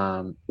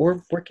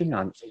 or working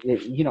on,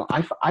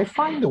 I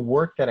find the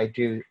work that I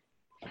do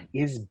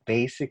is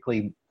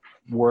basically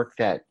work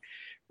that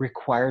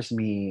requires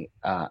me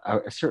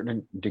a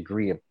certain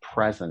degree of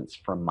presence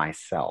from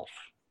myself.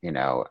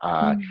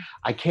 I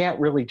can't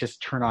really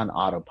just turn on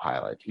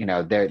autopilot.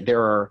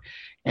 There are,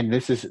 and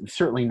this is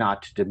certainly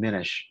not to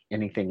diminish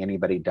anything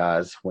anybody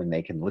does when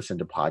they can listen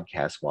to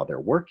podcasts while they're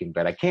working,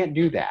 but I can't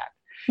do that.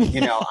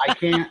 I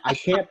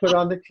can't put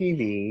on the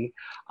TV.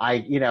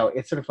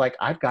 It's sort of like,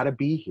 I've got to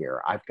be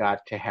here. I've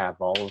got to have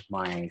all of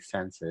my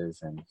senses.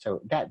 And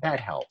so that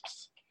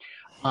helps.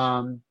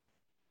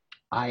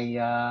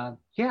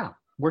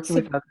 Working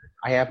with others.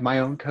 I have my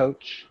own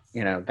coach,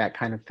 that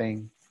kind of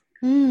thing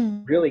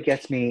really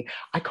gets me.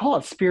 I call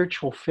it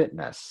spiritual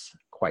fitness,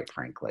 quite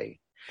frankly.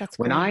 That's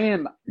when great. I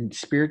am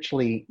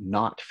spiritually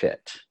not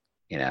fit,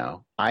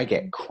 I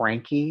get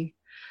cranky.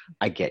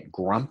 I get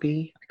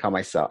grumpy. I call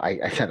myself,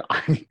 I said,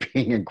 I'm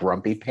being a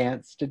grumpy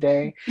pants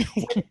today.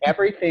 With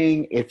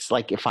everything, it's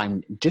like if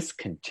I'm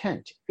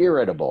discontent,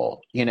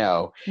 irritable,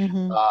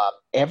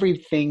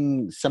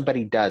 everything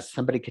somebody does,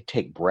 somebody could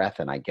take breath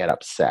and I get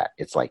upset.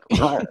 It's like,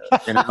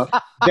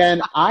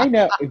 then I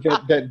know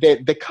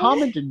the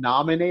common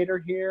denominator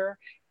here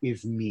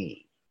is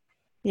me.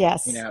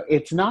 Yes.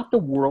 It's not the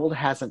world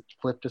hasn't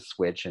flipped a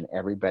switch and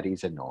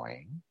everybody's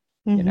annoying.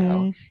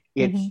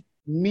 It's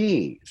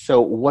me. So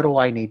what do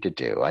I need to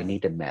do? I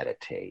need to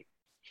meditate.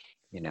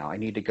 I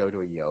need to go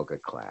to a yoga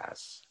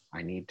class.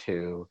 I need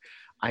to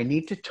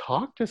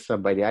talk to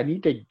somebody. I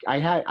need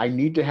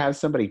to have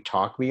somebody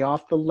talk me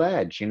off the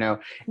ledge.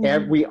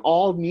 We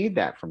all need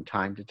that from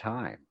time to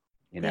time.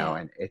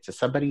 And it's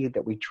somebody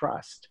that we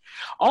trust.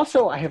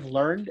 Also, I have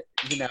learned,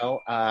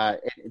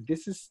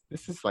 this is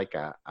like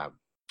a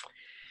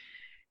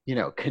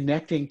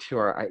connecting to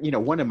our,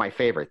 one of my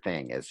favorite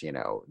thing is,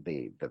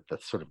 the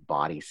sort of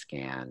body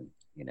scan,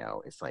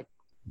 it's like,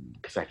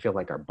 because I feel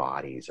like our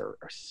bodies are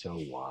so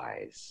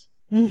wise.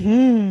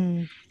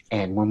 And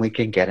when we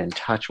can get in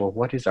touch, well,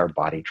 what is our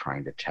body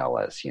trying to tell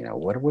us?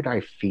 What would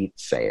our feet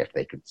say if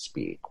they could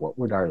speak? What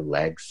would our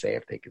legs say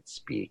if they could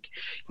speak?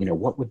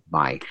 What would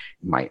my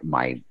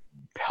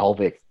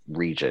pelvic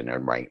region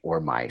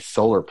or my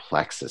solar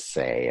plexus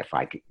say if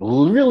I could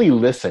really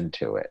listen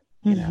to it?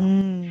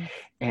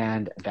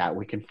 And that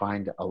we can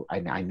find.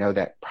 I know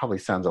that probably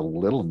sounds a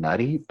little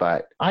nutty,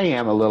 but I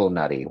am a little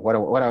nutty.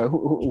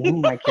 Who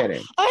am I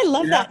kidding? I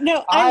love that.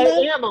 No, I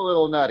am a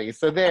little nutty.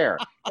 So there.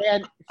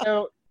 And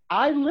so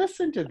I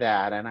listen to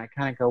that and I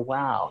kind of go,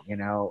 wow,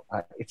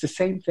 it's the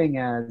same thing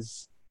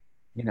as,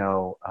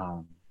 when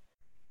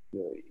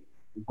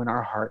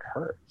our heart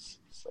hurts.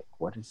 It's like,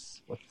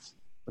 what's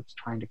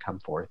trying to come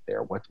forth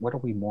there? What are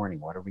we mourning?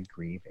 What are we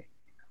grieving?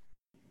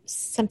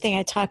 Something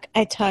I talk,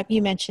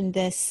 you mentioned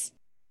this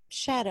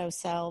shadow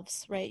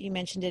selves, right? You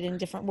mentioned it in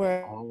different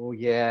words. Oh,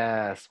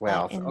 yes.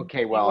 Well,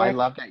 okay. Well, I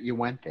love that you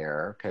went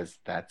there because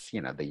that's,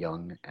 the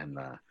Jung and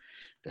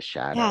the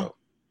shadow.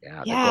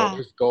 Yeah.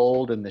 There's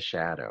gold in the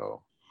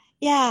shadow.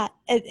 Yeah.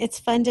 It's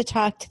fun to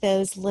talk to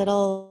those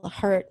little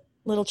hurt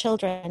little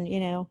children,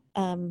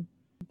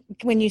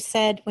 when you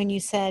said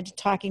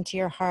talking to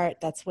your heart,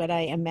 that's what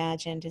I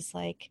imagined is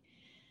like,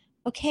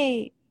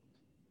 okay,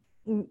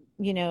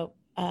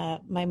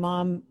 my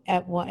mom,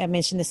 I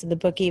mentioned this in the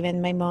book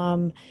even, my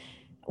mom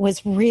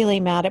was really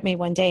mad at me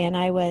one day and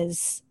I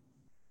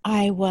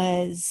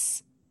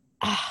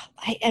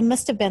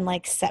must have been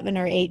like 7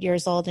 or 8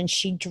 years old and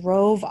she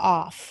drove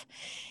off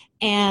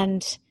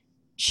and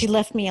she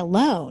left me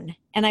alone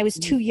and I was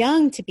too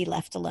young to be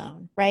left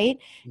alone. Right.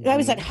 I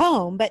was at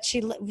home, but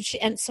she,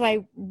 and so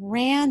I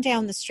ran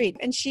down the street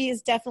and she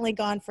is definitely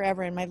gone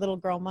forever in my little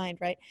girl mind.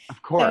 Right.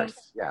 Of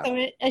course.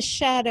 So a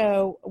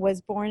shadow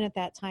was born at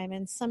that time.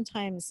 And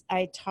sometimes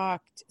I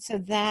talked so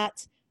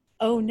that,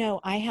 oh no,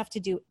 I have to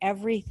do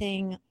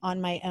everything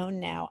on my own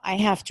now. I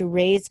have to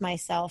raise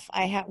myself.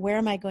 Where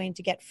am I going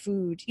to get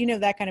food?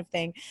 That kind of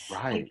thing.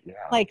 Right.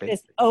 Like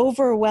this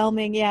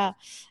overwhelming. Yeah.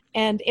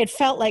 And it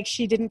felt like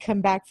she didn't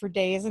come back for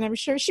days. And I'm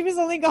sure she was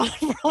only gone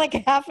for like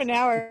half an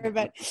hour.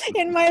 But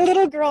in my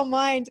little girl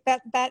mind,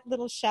 that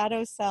little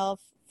shadow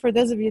self, for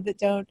those of you that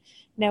don't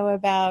know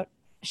about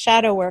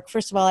shadow work,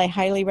 first of all, I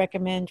highly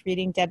recommend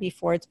reading Debbie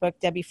Ford's book.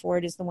 Debbie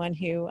Ford is the one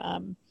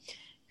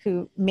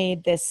who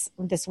made this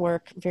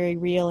work very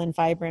real and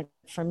vibrant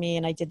for me.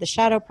 And I did the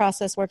shadow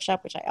process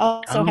workshop, which I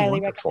also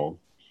highly recommend.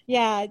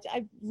 Yeah,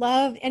 I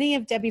love any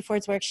of Debbie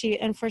Ford's work. She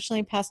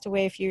unfortunately passed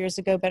away a few years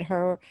ago, but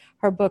her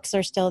books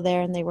are still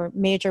there and they were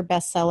major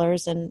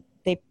bestsellers and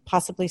they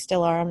possibly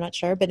still are. I'm not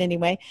sure. But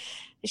anyway,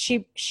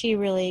 she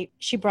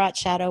brought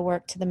shadow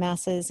work to the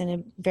masses in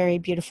a very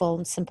beautiful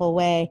and simple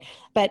way.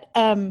 But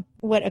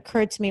what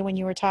occurred to me when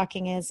you were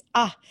talking is,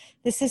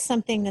 this is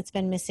something that's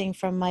been missing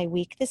from my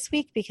week this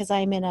week because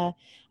I've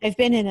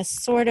been in a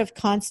sort of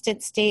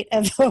constant state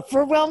of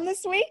overwhelm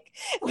this week,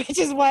 which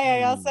is why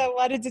I also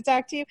wanted to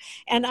talk to you.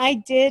 And I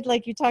did,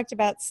 like you talked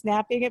about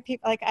snapping at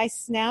people, like I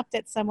snapped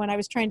at someone. I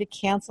was trying to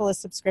cancel a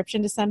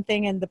subscription to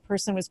something and the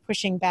person was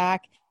pushing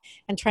back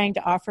and trying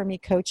to offer me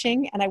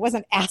coaching. And I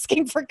wasn't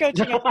asking for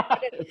coaching.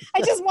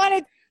 I just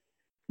wanted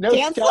No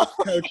cancel.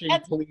 self-coaching,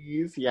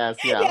 please. Yes,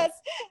 yeah. Yes.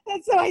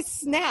 And so I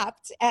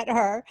snapped at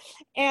her.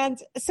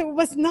 And so it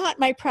was not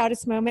my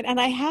proudest moment. And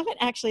I haven't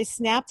actually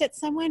snapped at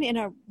someone in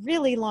a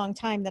really long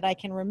time that I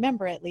can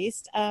remember, at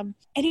least.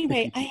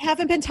 Anyway, I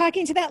haven't been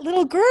talking to that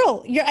little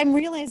girl. I'm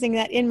realizing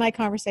that in my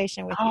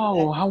conversation with you.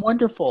 Oh, how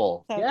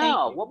wonderful. So thank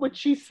Yeah. you. What would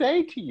she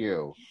say to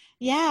you?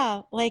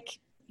 Yeah, like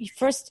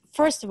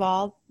first of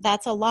all,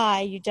 that's a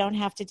lie. You don't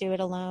have to do it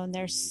alone.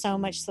 There's so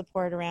much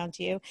support around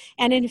you.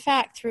 And in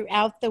fact,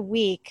 throughout the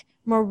week,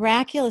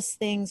 miraculous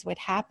things would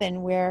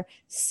happen where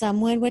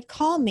someone would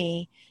call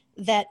me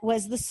that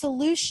was the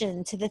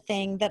solution to the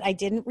thing that I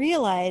didn't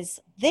realize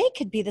they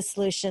could be the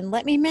solution.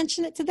 Let me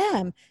mention it to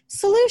them.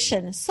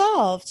 Solution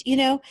solved,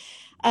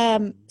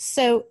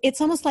 so it's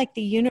almost like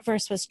the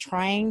universe was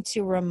trying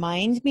to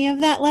remind me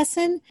of that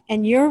lesson.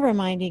 And you're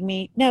reminding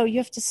me, no, you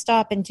have to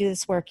stop and do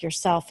this work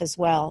yourself as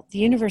well. The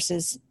universe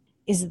is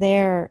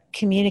there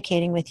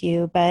communicating with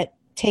you, but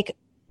take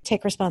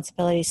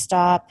responsibility.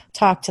 Stop,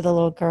 talk to the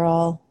little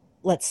girl.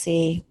 Let's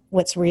see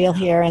what's real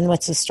here and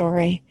what's the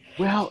story.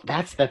 Well,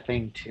 that's the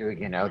thing too.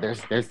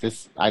 There's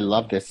this. I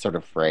love this sort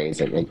of phrase.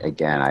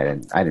 Again, I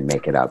didn't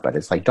make it up, but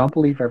it's like, don't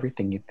believe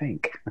everything you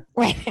think.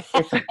 Right.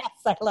 It's like,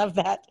 Yes, I love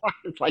that.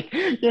 it's like,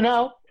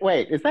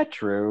 wait, is that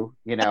true?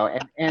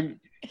 And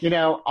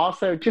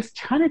also just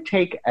kind of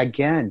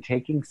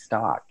taking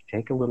stock,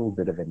 take a little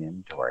bit of an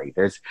inventory.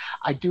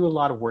 I do a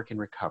lot of work in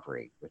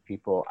recovery with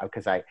people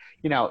because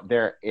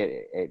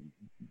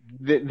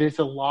there's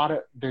a lot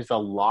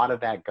of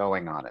that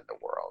going on in the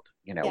world.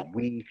 Yep.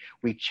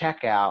 We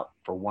check out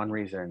for one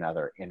reason or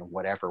another in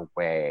whatever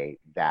way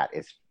that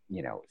is,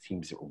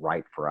 seems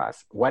right for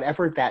us.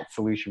 Whatever that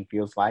solution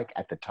feels like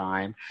at the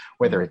time,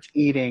 whether it's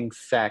eating,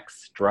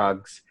 sex,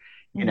 drugs,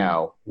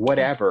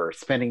 whatever,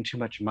 spending too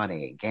much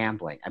money,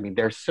 gambling. I mean,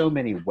 there's so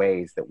many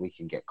ways that we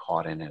can get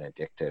caught in an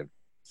addictive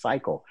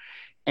cycle.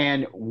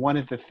 And one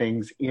of the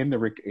things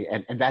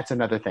and that's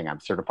another thing, I'm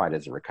certified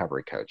as a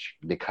recovery coach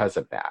because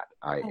of that.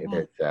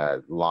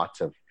 There's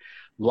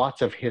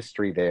lots of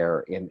history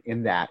there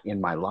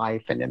in my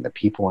life and in the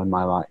people in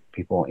my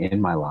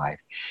life.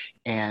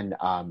 And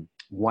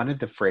one of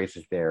the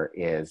phrases there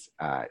is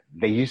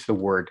they use the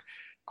word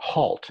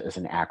HALT as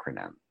an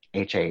acronym,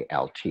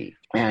 HALT.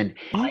 And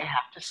I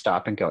have to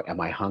stop and go, am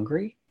I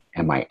hungry?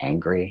 Am I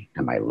angry?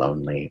 Am I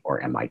lonely?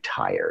 Or am I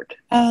tired?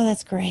 Oh,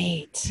 that's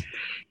great.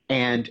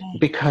 And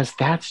because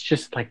that's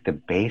just like the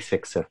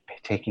basics of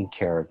taking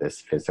care of this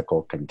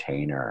physical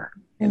container,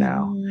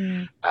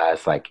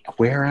 it's like,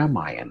 where am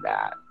I in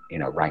that,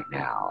 right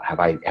now? Have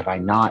I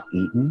not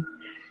eaten?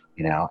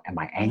 Am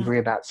I angry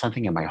about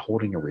something? Am I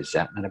holding a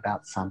resentment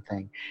about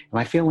something? Am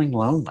I feeling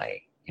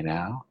lonely? And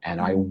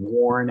I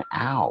worn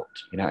out,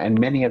 and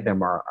many of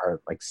them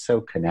are like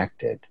so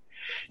connected.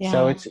 Yeah.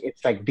 So it's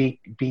like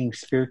being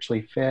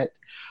spiritually fit.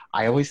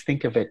 I always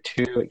think of it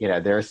too,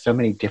 there are so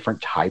many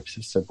different types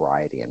of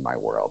sobriety in my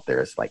world.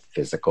 There's like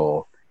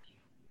physical,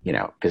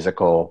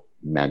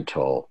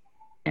 mental,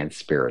 and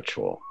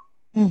spiritual,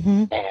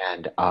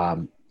 and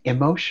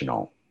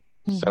emotional.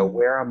 Mm-hmm. So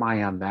where am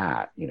I on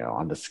that?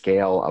 On the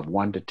scale of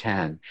 1 to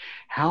 10,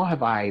 how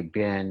have I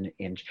been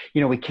in,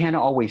 we can't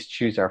always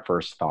choose our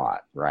first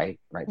thought, right?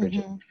 Right,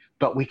 Bridget? Mm-hmm.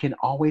 But we can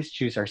always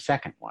choose our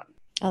second one.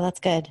 Oh,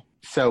 that's good.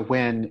 So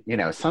when,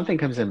 something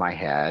comes in my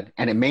head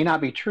and it may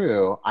not be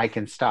true, I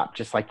can stop,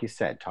 just like you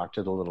said, talk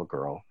to the little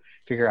girl,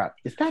 figure out,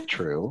 is that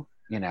true?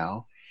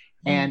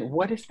 And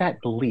what is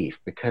that belief?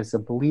 Because the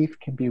belief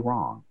can be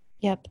wrong.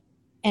 Yep.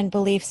 And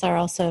beliefs are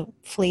also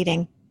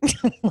fleeting.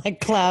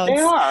 Like clouds. They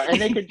are, and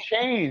they could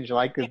change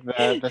like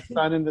the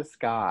sun in the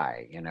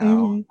sky,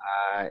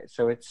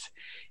 so it's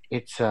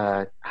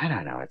I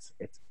don't know, it's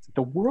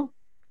the world.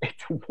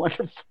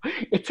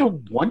 It's a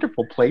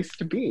wonderful place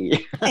to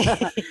be.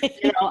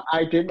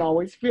 I didn't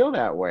always feel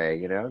that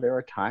way. There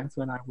were times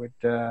when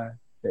there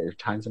were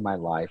times in my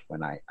life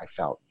when I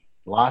felt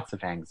lots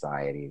of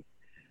anxiety,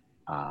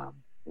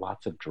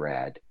 lots of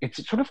dread.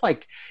 It's sort of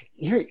like,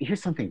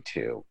 here's something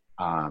too.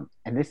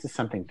 And this is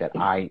something that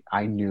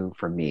I knew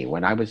for me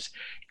when I was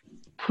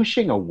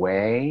pushing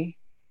away,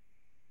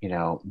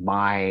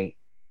 my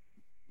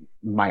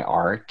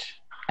art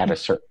at a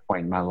certain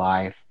point in my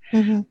life,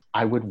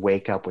 I would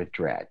wake up with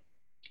dread.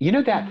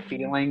 That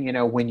feeling,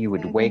 when you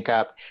would wake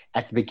up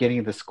at the beginning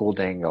of the school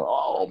day and go,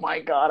 oh my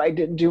God, I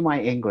didn't do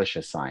my English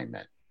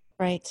assignment.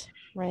 Right.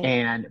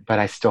 But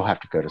I still have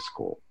to go to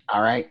school.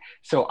 All right.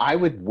 So I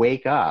would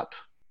wake up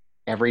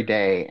every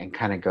day and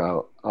kind of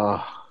go,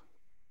 oh,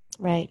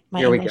 right. My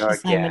Here English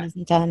assignment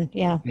isn't done.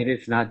 Yeah. It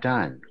is not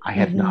done. I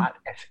have not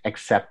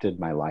accepted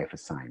my life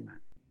assignment.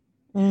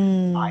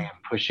 I am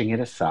pushing it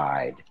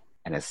aside.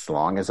 And as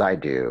long as I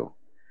do,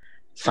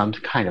 some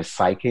kind of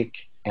psychic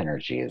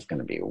energy is going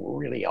to be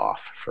really off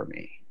for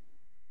me.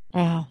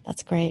 Wow,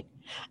 that's great.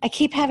 I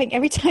keep having,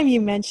 every time you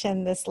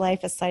mention this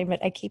life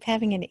assignment, I keep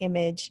having an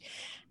image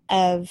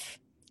of,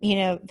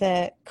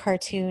 the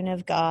cartoon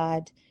of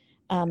God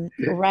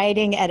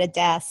writing at a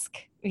desk,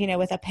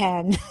 with a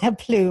pen, a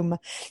plume,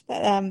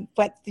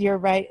 what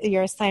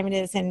your assignment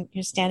is, and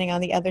you're standing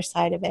on the other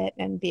side of it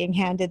and being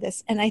handed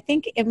this. And I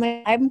think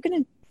I'm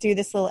going to do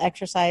this little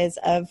exercise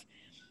of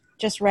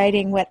just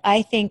writing what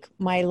I think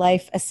my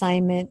life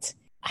assignment.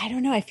 I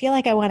don't know. I feel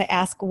like I want to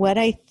ask what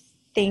I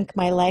think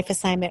my life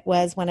assignment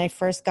was when I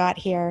first got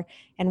here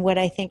and what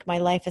I think my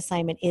life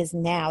assignment is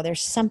now.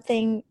 There's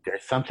something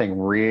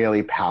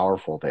really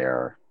powerful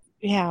there.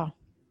 Yeah.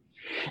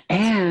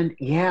 And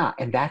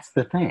that's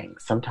the thing.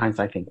 Sometimes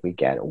I think we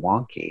get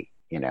wonky.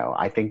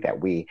 I think that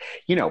we,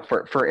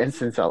 for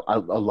instance, a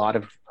lot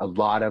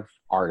of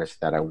artists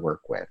that I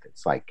work with,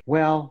 it's like,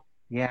 well,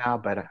 yeah,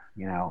 but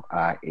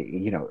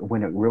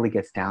when it really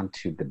gets down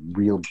to the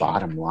real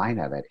bottom line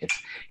of it,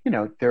 it's,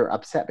 they're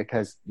upset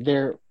because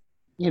they're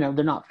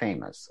not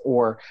famous,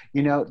 or,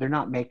 they're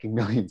not making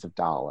millions of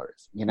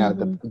dollars.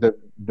 Mm-hmm.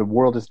 The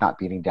world is not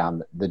beating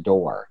down the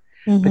door.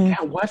 Mm-hmm. But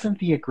that wasn't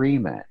the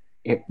agreement.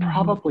 It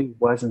probably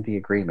wasn't the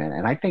agreement.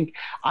 And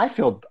I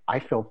feel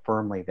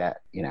firmly that,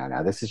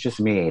 now this is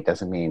just me. It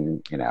doesn't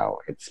mean,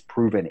 it's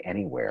proven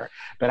anywhere,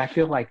 but I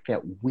feel like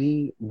that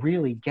we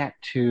really get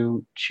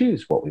to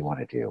choose what we want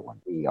to do when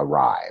we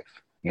arrive,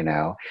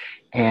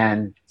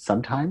 and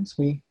sometimes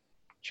we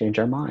change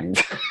our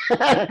minds.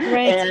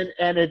 Right.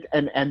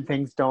 and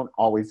things don't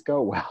always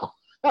go well.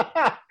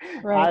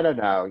 Right. I don't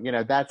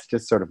know. That's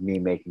just sort of me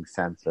making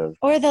sense of.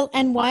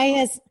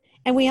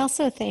 And we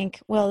also think,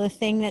 well, the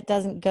thing that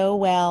doesn't go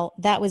well,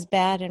 that was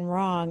bad and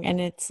wrong. And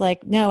it's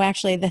like, no,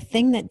 actually, the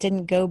thing that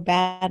didn't go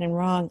bad and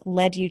wrong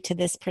led you to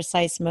this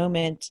precise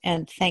moment.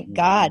 And thank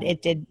God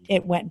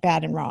it went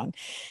bad and wrong.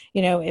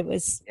 It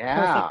was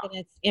perfect in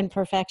its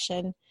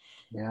imperfection.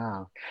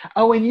 Yeah.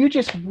 Oh, and you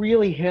just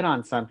really hit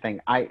on something.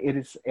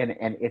 It's,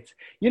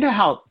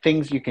 how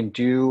things you can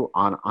do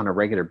on a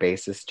regular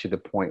basis to the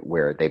point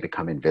where they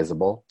become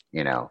invisible,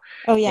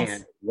 Oh, yes.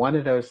 And one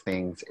of those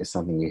things is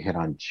something you hit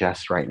on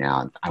just right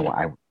now.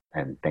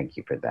 And thank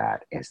you for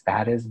that.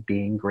 That is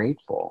being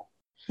grateful.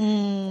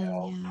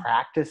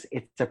 Practice.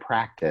 It's a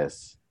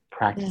practice,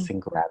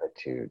 practicing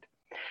gratitude.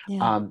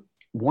 Yeah.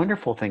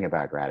 Wonderful thing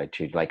about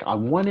gratitude, like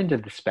on one end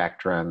of the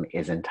spectrum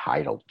is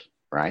entitled,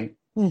 right?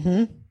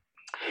 Mm-hmm.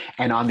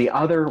 And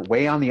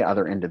way on the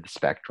other end of the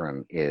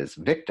spectrum is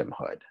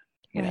victimhood.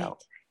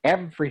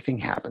 Everything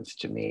happens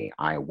to me.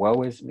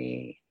 Woe is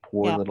me,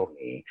 poor little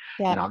me.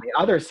 Yeah. And on the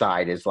other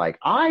side is like,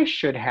 I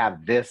should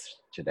have this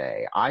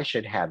today. I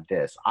should have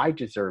this. I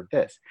deserve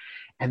this.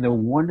 And the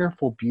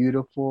wonderful,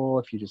 beautiful,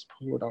 if you just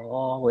pull it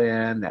all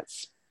in,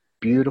 that's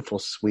beautiful,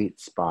 sweet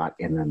spot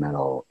in the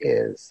middle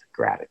is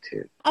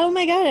gratitude. Oh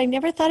my God. I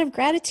never thought of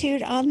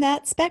gratitude on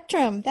that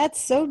spectrum. That's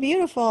so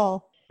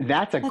beautiful.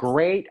 That's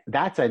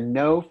a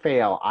no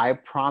fail. I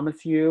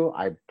promise you,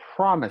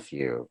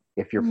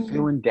 if you're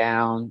feeling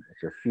down,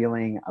 if you're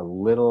feeling a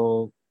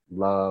little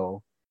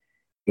low,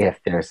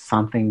 if there's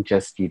something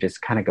you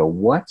just kind of go,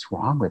 what's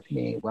wrong with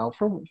me? Well,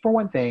 for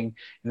one thing,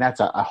 and that's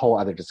a whole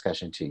other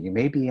discussion too, you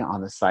may be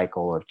on the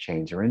cycle of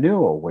change and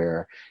renewal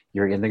where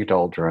you're in the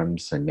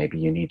doldrums and maybe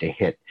you need to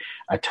hit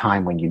a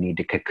time when you need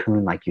to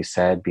cocoon, like you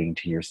said, being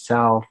to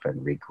yourself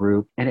and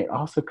regroup. And it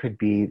also could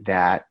be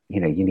that,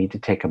 you need to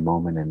take a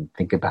moment and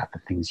think about the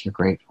things you're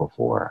grateful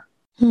for.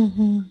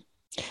 Mm-hmm.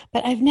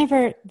 But I've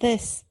never,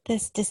 this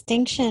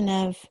distinction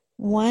of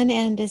one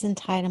end is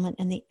entitlement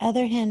and the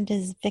other end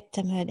is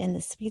victimhood, and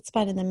the sweet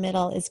spot in the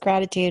middle is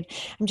gratitude.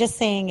 I'm just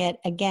saying it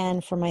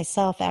again for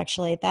myself,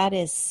 actually. That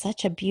is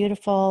such a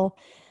beautiful,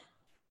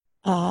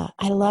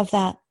 I love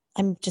that.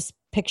 I'm just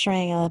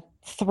picturing a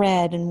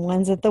thread and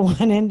one's at the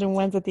one end and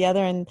one's at the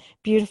other, and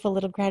beautiful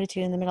little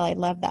gratitude in the middle. I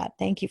love that.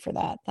 Thank you for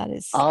that. That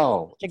is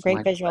such a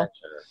great visual.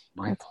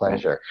 My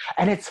pleasure.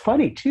 And it's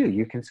funny too.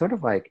 You can sort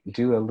of like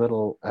do a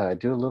little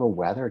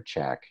weather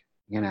check,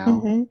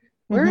 Mm-hmm.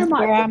 Where am I?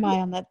 Where am I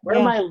on that?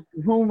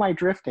 Who am I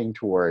drifting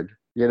toward?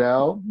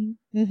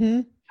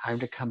 Mm-hmm. Time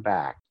to come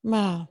back.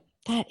 Wow,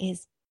 that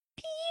is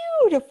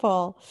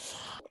beautiful.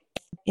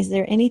 Is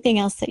there anything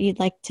else that you'd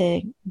like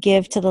to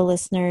give to the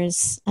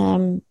listeners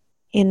in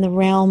the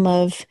realm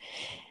of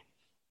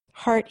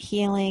heart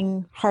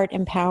healing, heart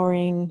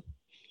empowering,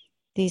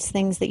 these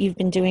things that you've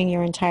been doing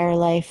your entire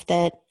life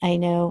that I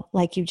know,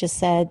 like you just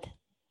said,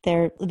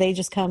 they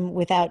just come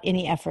without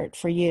any effort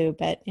for you,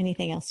 but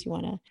anything else you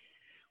want to?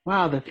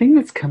 Wow, the thing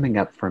that's coming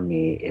up for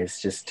me is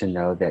just to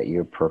know that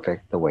you're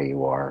perfect the way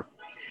you are.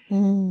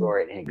 You're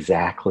in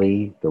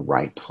exactly the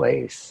right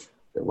place,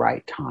 the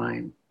right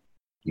time.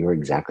 You're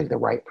exactly the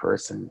right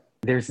person.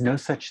 There's no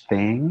such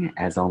thing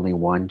as only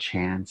one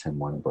chance and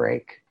one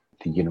break.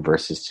 The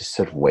universe is just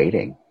sort of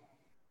waiting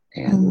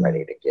and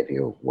ready to give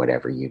you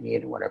whatever you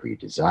need and whatever you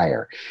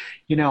desire.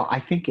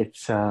 I think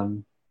it's,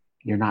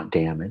 you're not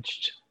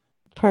damaged.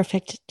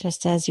 Perfect,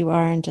 just as you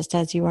are and just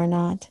as you are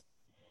not.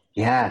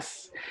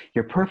 Yes,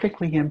 you're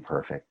perfectly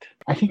imperfect.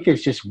 I think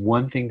there's just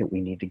one thing that we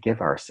need to give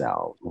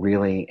ourselves,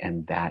 really,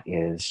 and that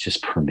is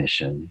just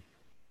permission.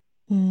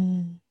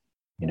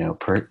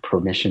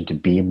 Permission to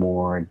be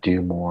more,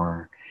 do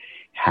more,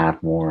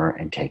 have more,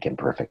 and take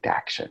imperfect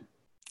action.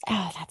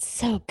 Oh, that's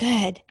so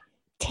good.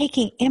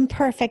 Taking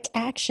imperfect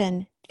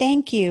action.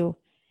 Thank you.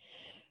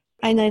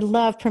 And I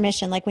love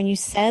permission. Like when you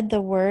said the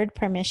word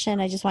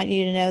permission, I just want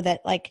you to know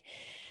that like,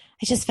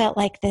 I just felt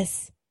like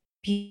this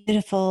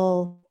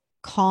beautiful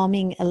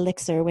calming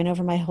elixir went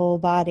over my whole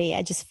body.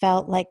 I just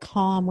felt like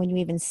calm when you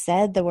even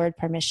said the word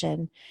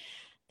permission.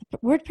 The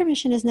word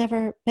permission has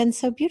never been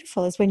so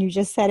beautiful as when you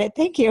just said it.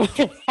 Thank you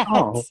for that.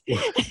 Oh,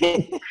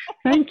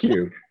 thank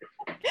you.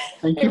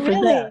 Thank you for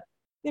that.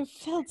 It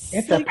felt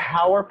It's so a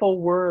powerful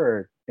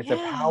word. It's a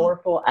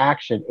powerful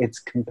action. It's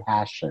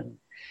compassion.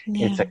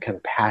 Yeah. It's a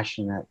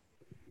compassionate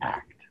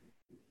act.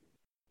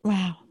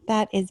 Wow,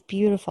 that is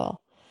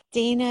beautiful.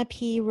 Dana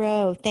P.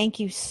 Rowe, thank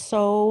you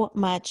so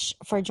much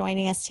for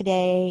joining us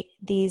today.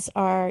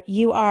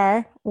 You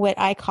are what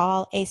I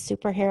call a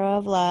superhero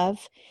of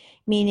love,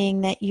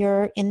 meaning that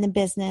you're in the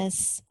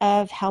business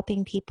of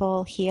helping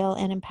people heal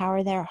and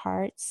empower their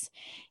hearts.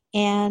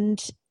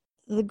 And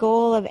the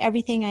goal of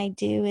everything I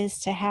do is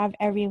to have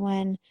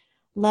everyone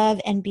love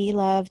and be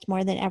loved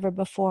more than ever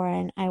before.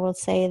 And I will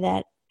say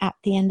that at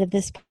the end of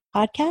this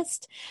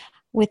podcast,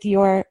 with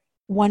your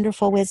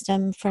wonderful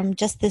wisdom from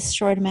just this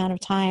short amount of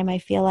time, I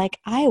feel like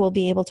I will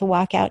be able to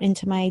walk out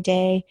into my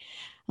day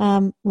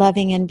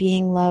loving and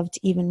being loved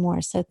even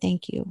more. So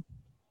thank you.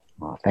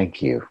 Well,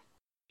 thank you.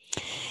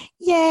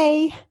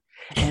 Yay.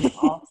 And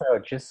also,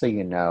 just so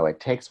you know, it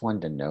takes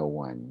one to know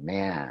one.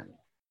 Man,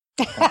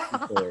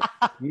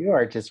 you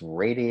are just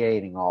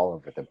radiating all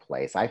over the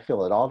place. I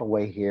feel it all the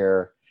way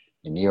here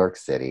in New York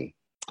City.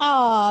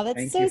 Oh, that's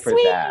Thank so you for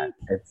sweet. that.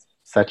 It's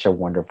such a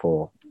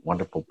wonderful,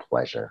 wonderful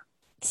pleasure.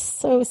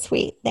 So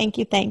sweet. Thank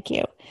you. Thank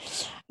you.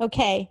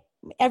 Okay.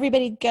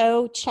 Everybody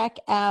go check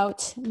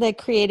out the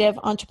Creative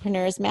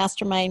Entrepreneurs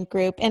Mastermind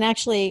group. And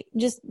actually,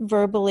 just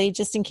verbally,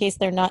 just in case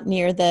they're not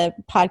near the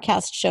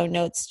podcast show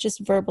notes, just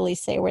verbally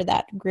say where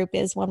that group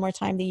is one more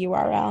time, the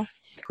URL.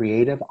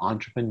 Creative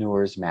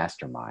Entrepreneurs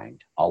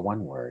Mastermind, all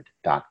one word,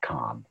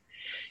 .com.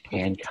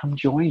 And come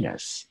join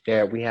us.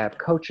 There we have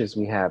coaches,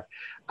 we have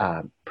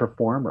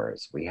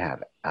performers, we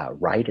have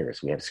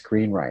writers, we have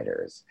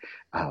screenwriters,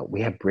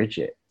 we have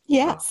Bridget.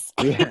 Yes.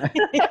 We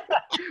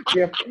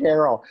have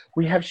Carol.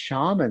 We have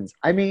shamans.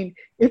 I mean,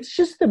 it's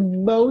just the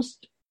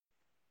most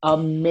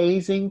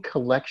amazing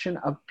collection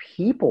of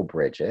people,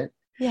 Bridget.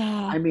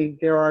 Yeah. I mean,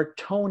 there are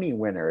Tony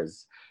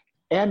winners,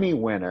 Emmy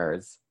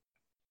winners,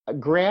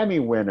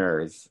 Grammy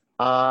winners,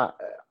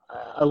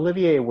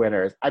 Olivier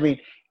winners. I mean,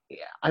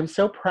 I'm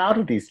so proud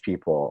of these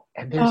people,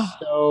 and they're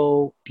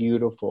so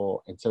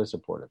beautiful and so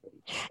supportive of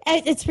each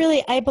other. It's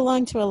really, I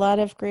belong to a lot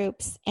of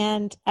groups,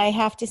 and I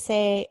have to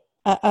say,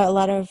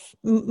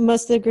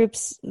 most of the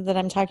groups that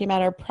I'm talking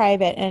about are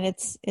private, and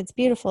it's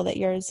beautiful that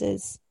yours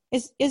is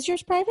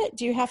yours private?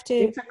 Do you have to?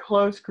 It's a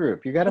closed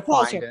group. You got to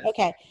find it.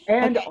 Okay.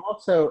 And okay.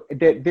 also,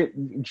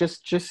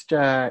 just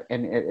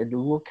and a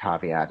little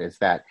caveat is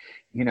that,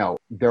 you know,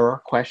 there are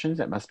questions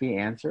that must be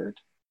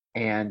answered,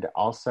 and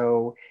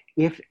also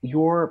if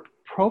your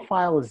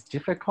profile is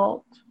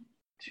difficult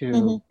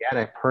to get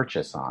a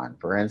purchase on,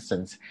 for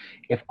instance,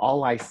 if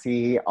all I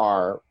see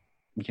are,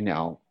 you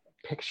know,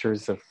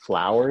 pictures of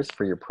flowers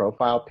for your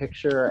profile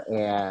picture,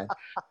 and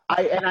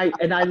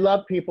I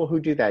love people who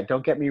do that,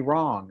 don't get me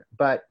wrong,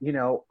 but you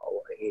know,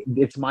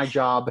 it's my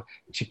job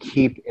to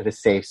keep it a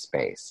safe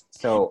space.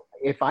 So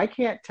if I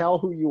can't tell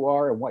who you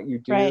are and what you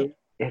do,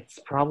 it's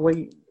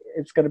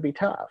going to be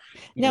tough.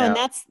 No, and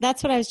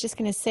that's what I was just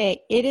going to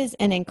say. It is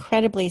an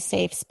incredibly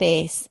safe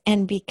space,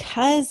 and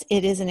because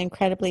it is an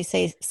incredibly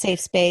safe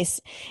space,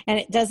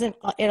 and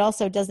it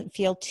also doesn't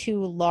feel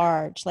too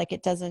large, like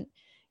it doesn't.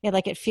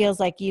 Like it feels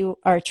like you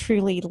are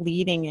truly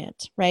leading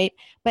it, right?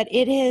 But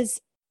it is,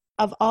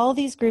 of all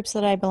these groups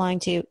that I belong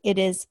to, it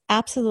is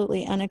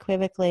absolutely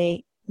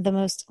unequivocally the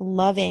most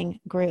loving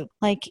group.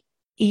 Like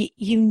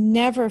you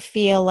never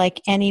feel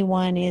like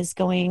anyone is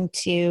going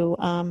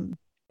to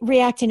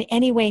react in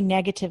any way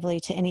negatively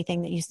to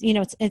anything that you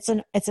know.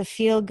 It's a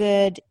feel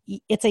good.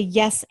 It's a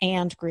yes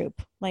and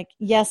group. Like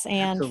yes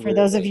and Absolutely. For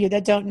those of you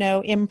that don't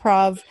know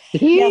improv,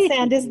 yes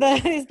and is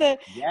the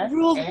yes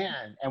rule.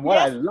 And what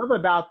I love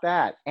about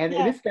that, and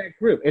it is that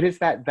group. It is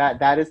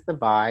that is the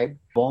vibe.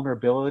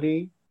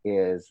 Vulnerability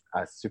is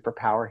a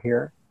superpower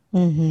here,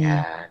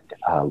 and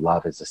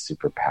love is a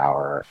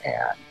superpower,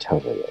 and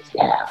totally is.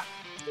 Yeah.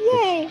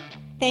 Yay!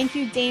 Thank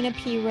you, Dana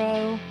P.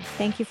 Rowe.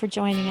 Thank you for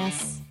joining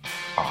us.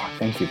 Oh,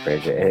 thank you,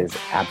 Bridget. It is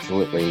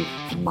absolutely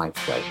my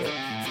pleasure.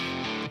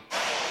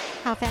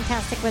 How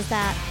fantastic was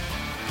that?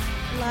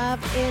 Love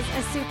is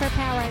a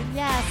superpower.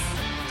 Yes.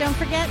 Don't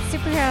forget,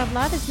 Superhero of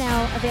Love is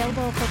now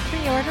available for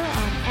pre-order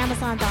on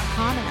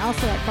Amazon.com and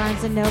also at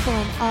Barnes & Noble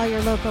and all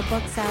your local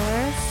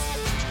booksellers.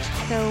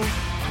 So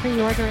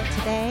pre-order it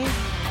today.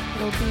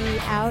 It'll be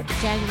out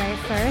January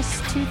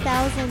 1st,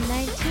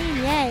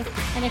 2019. Yay.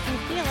 And if you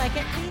feel like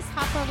it, please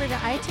hop over to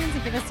iTunes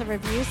and give us a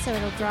review so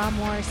it'll draw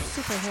more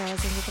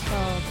superheroes into the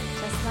fold,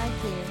 just like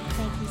you.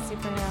 Thank you,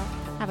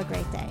 superhero. Have a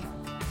great day.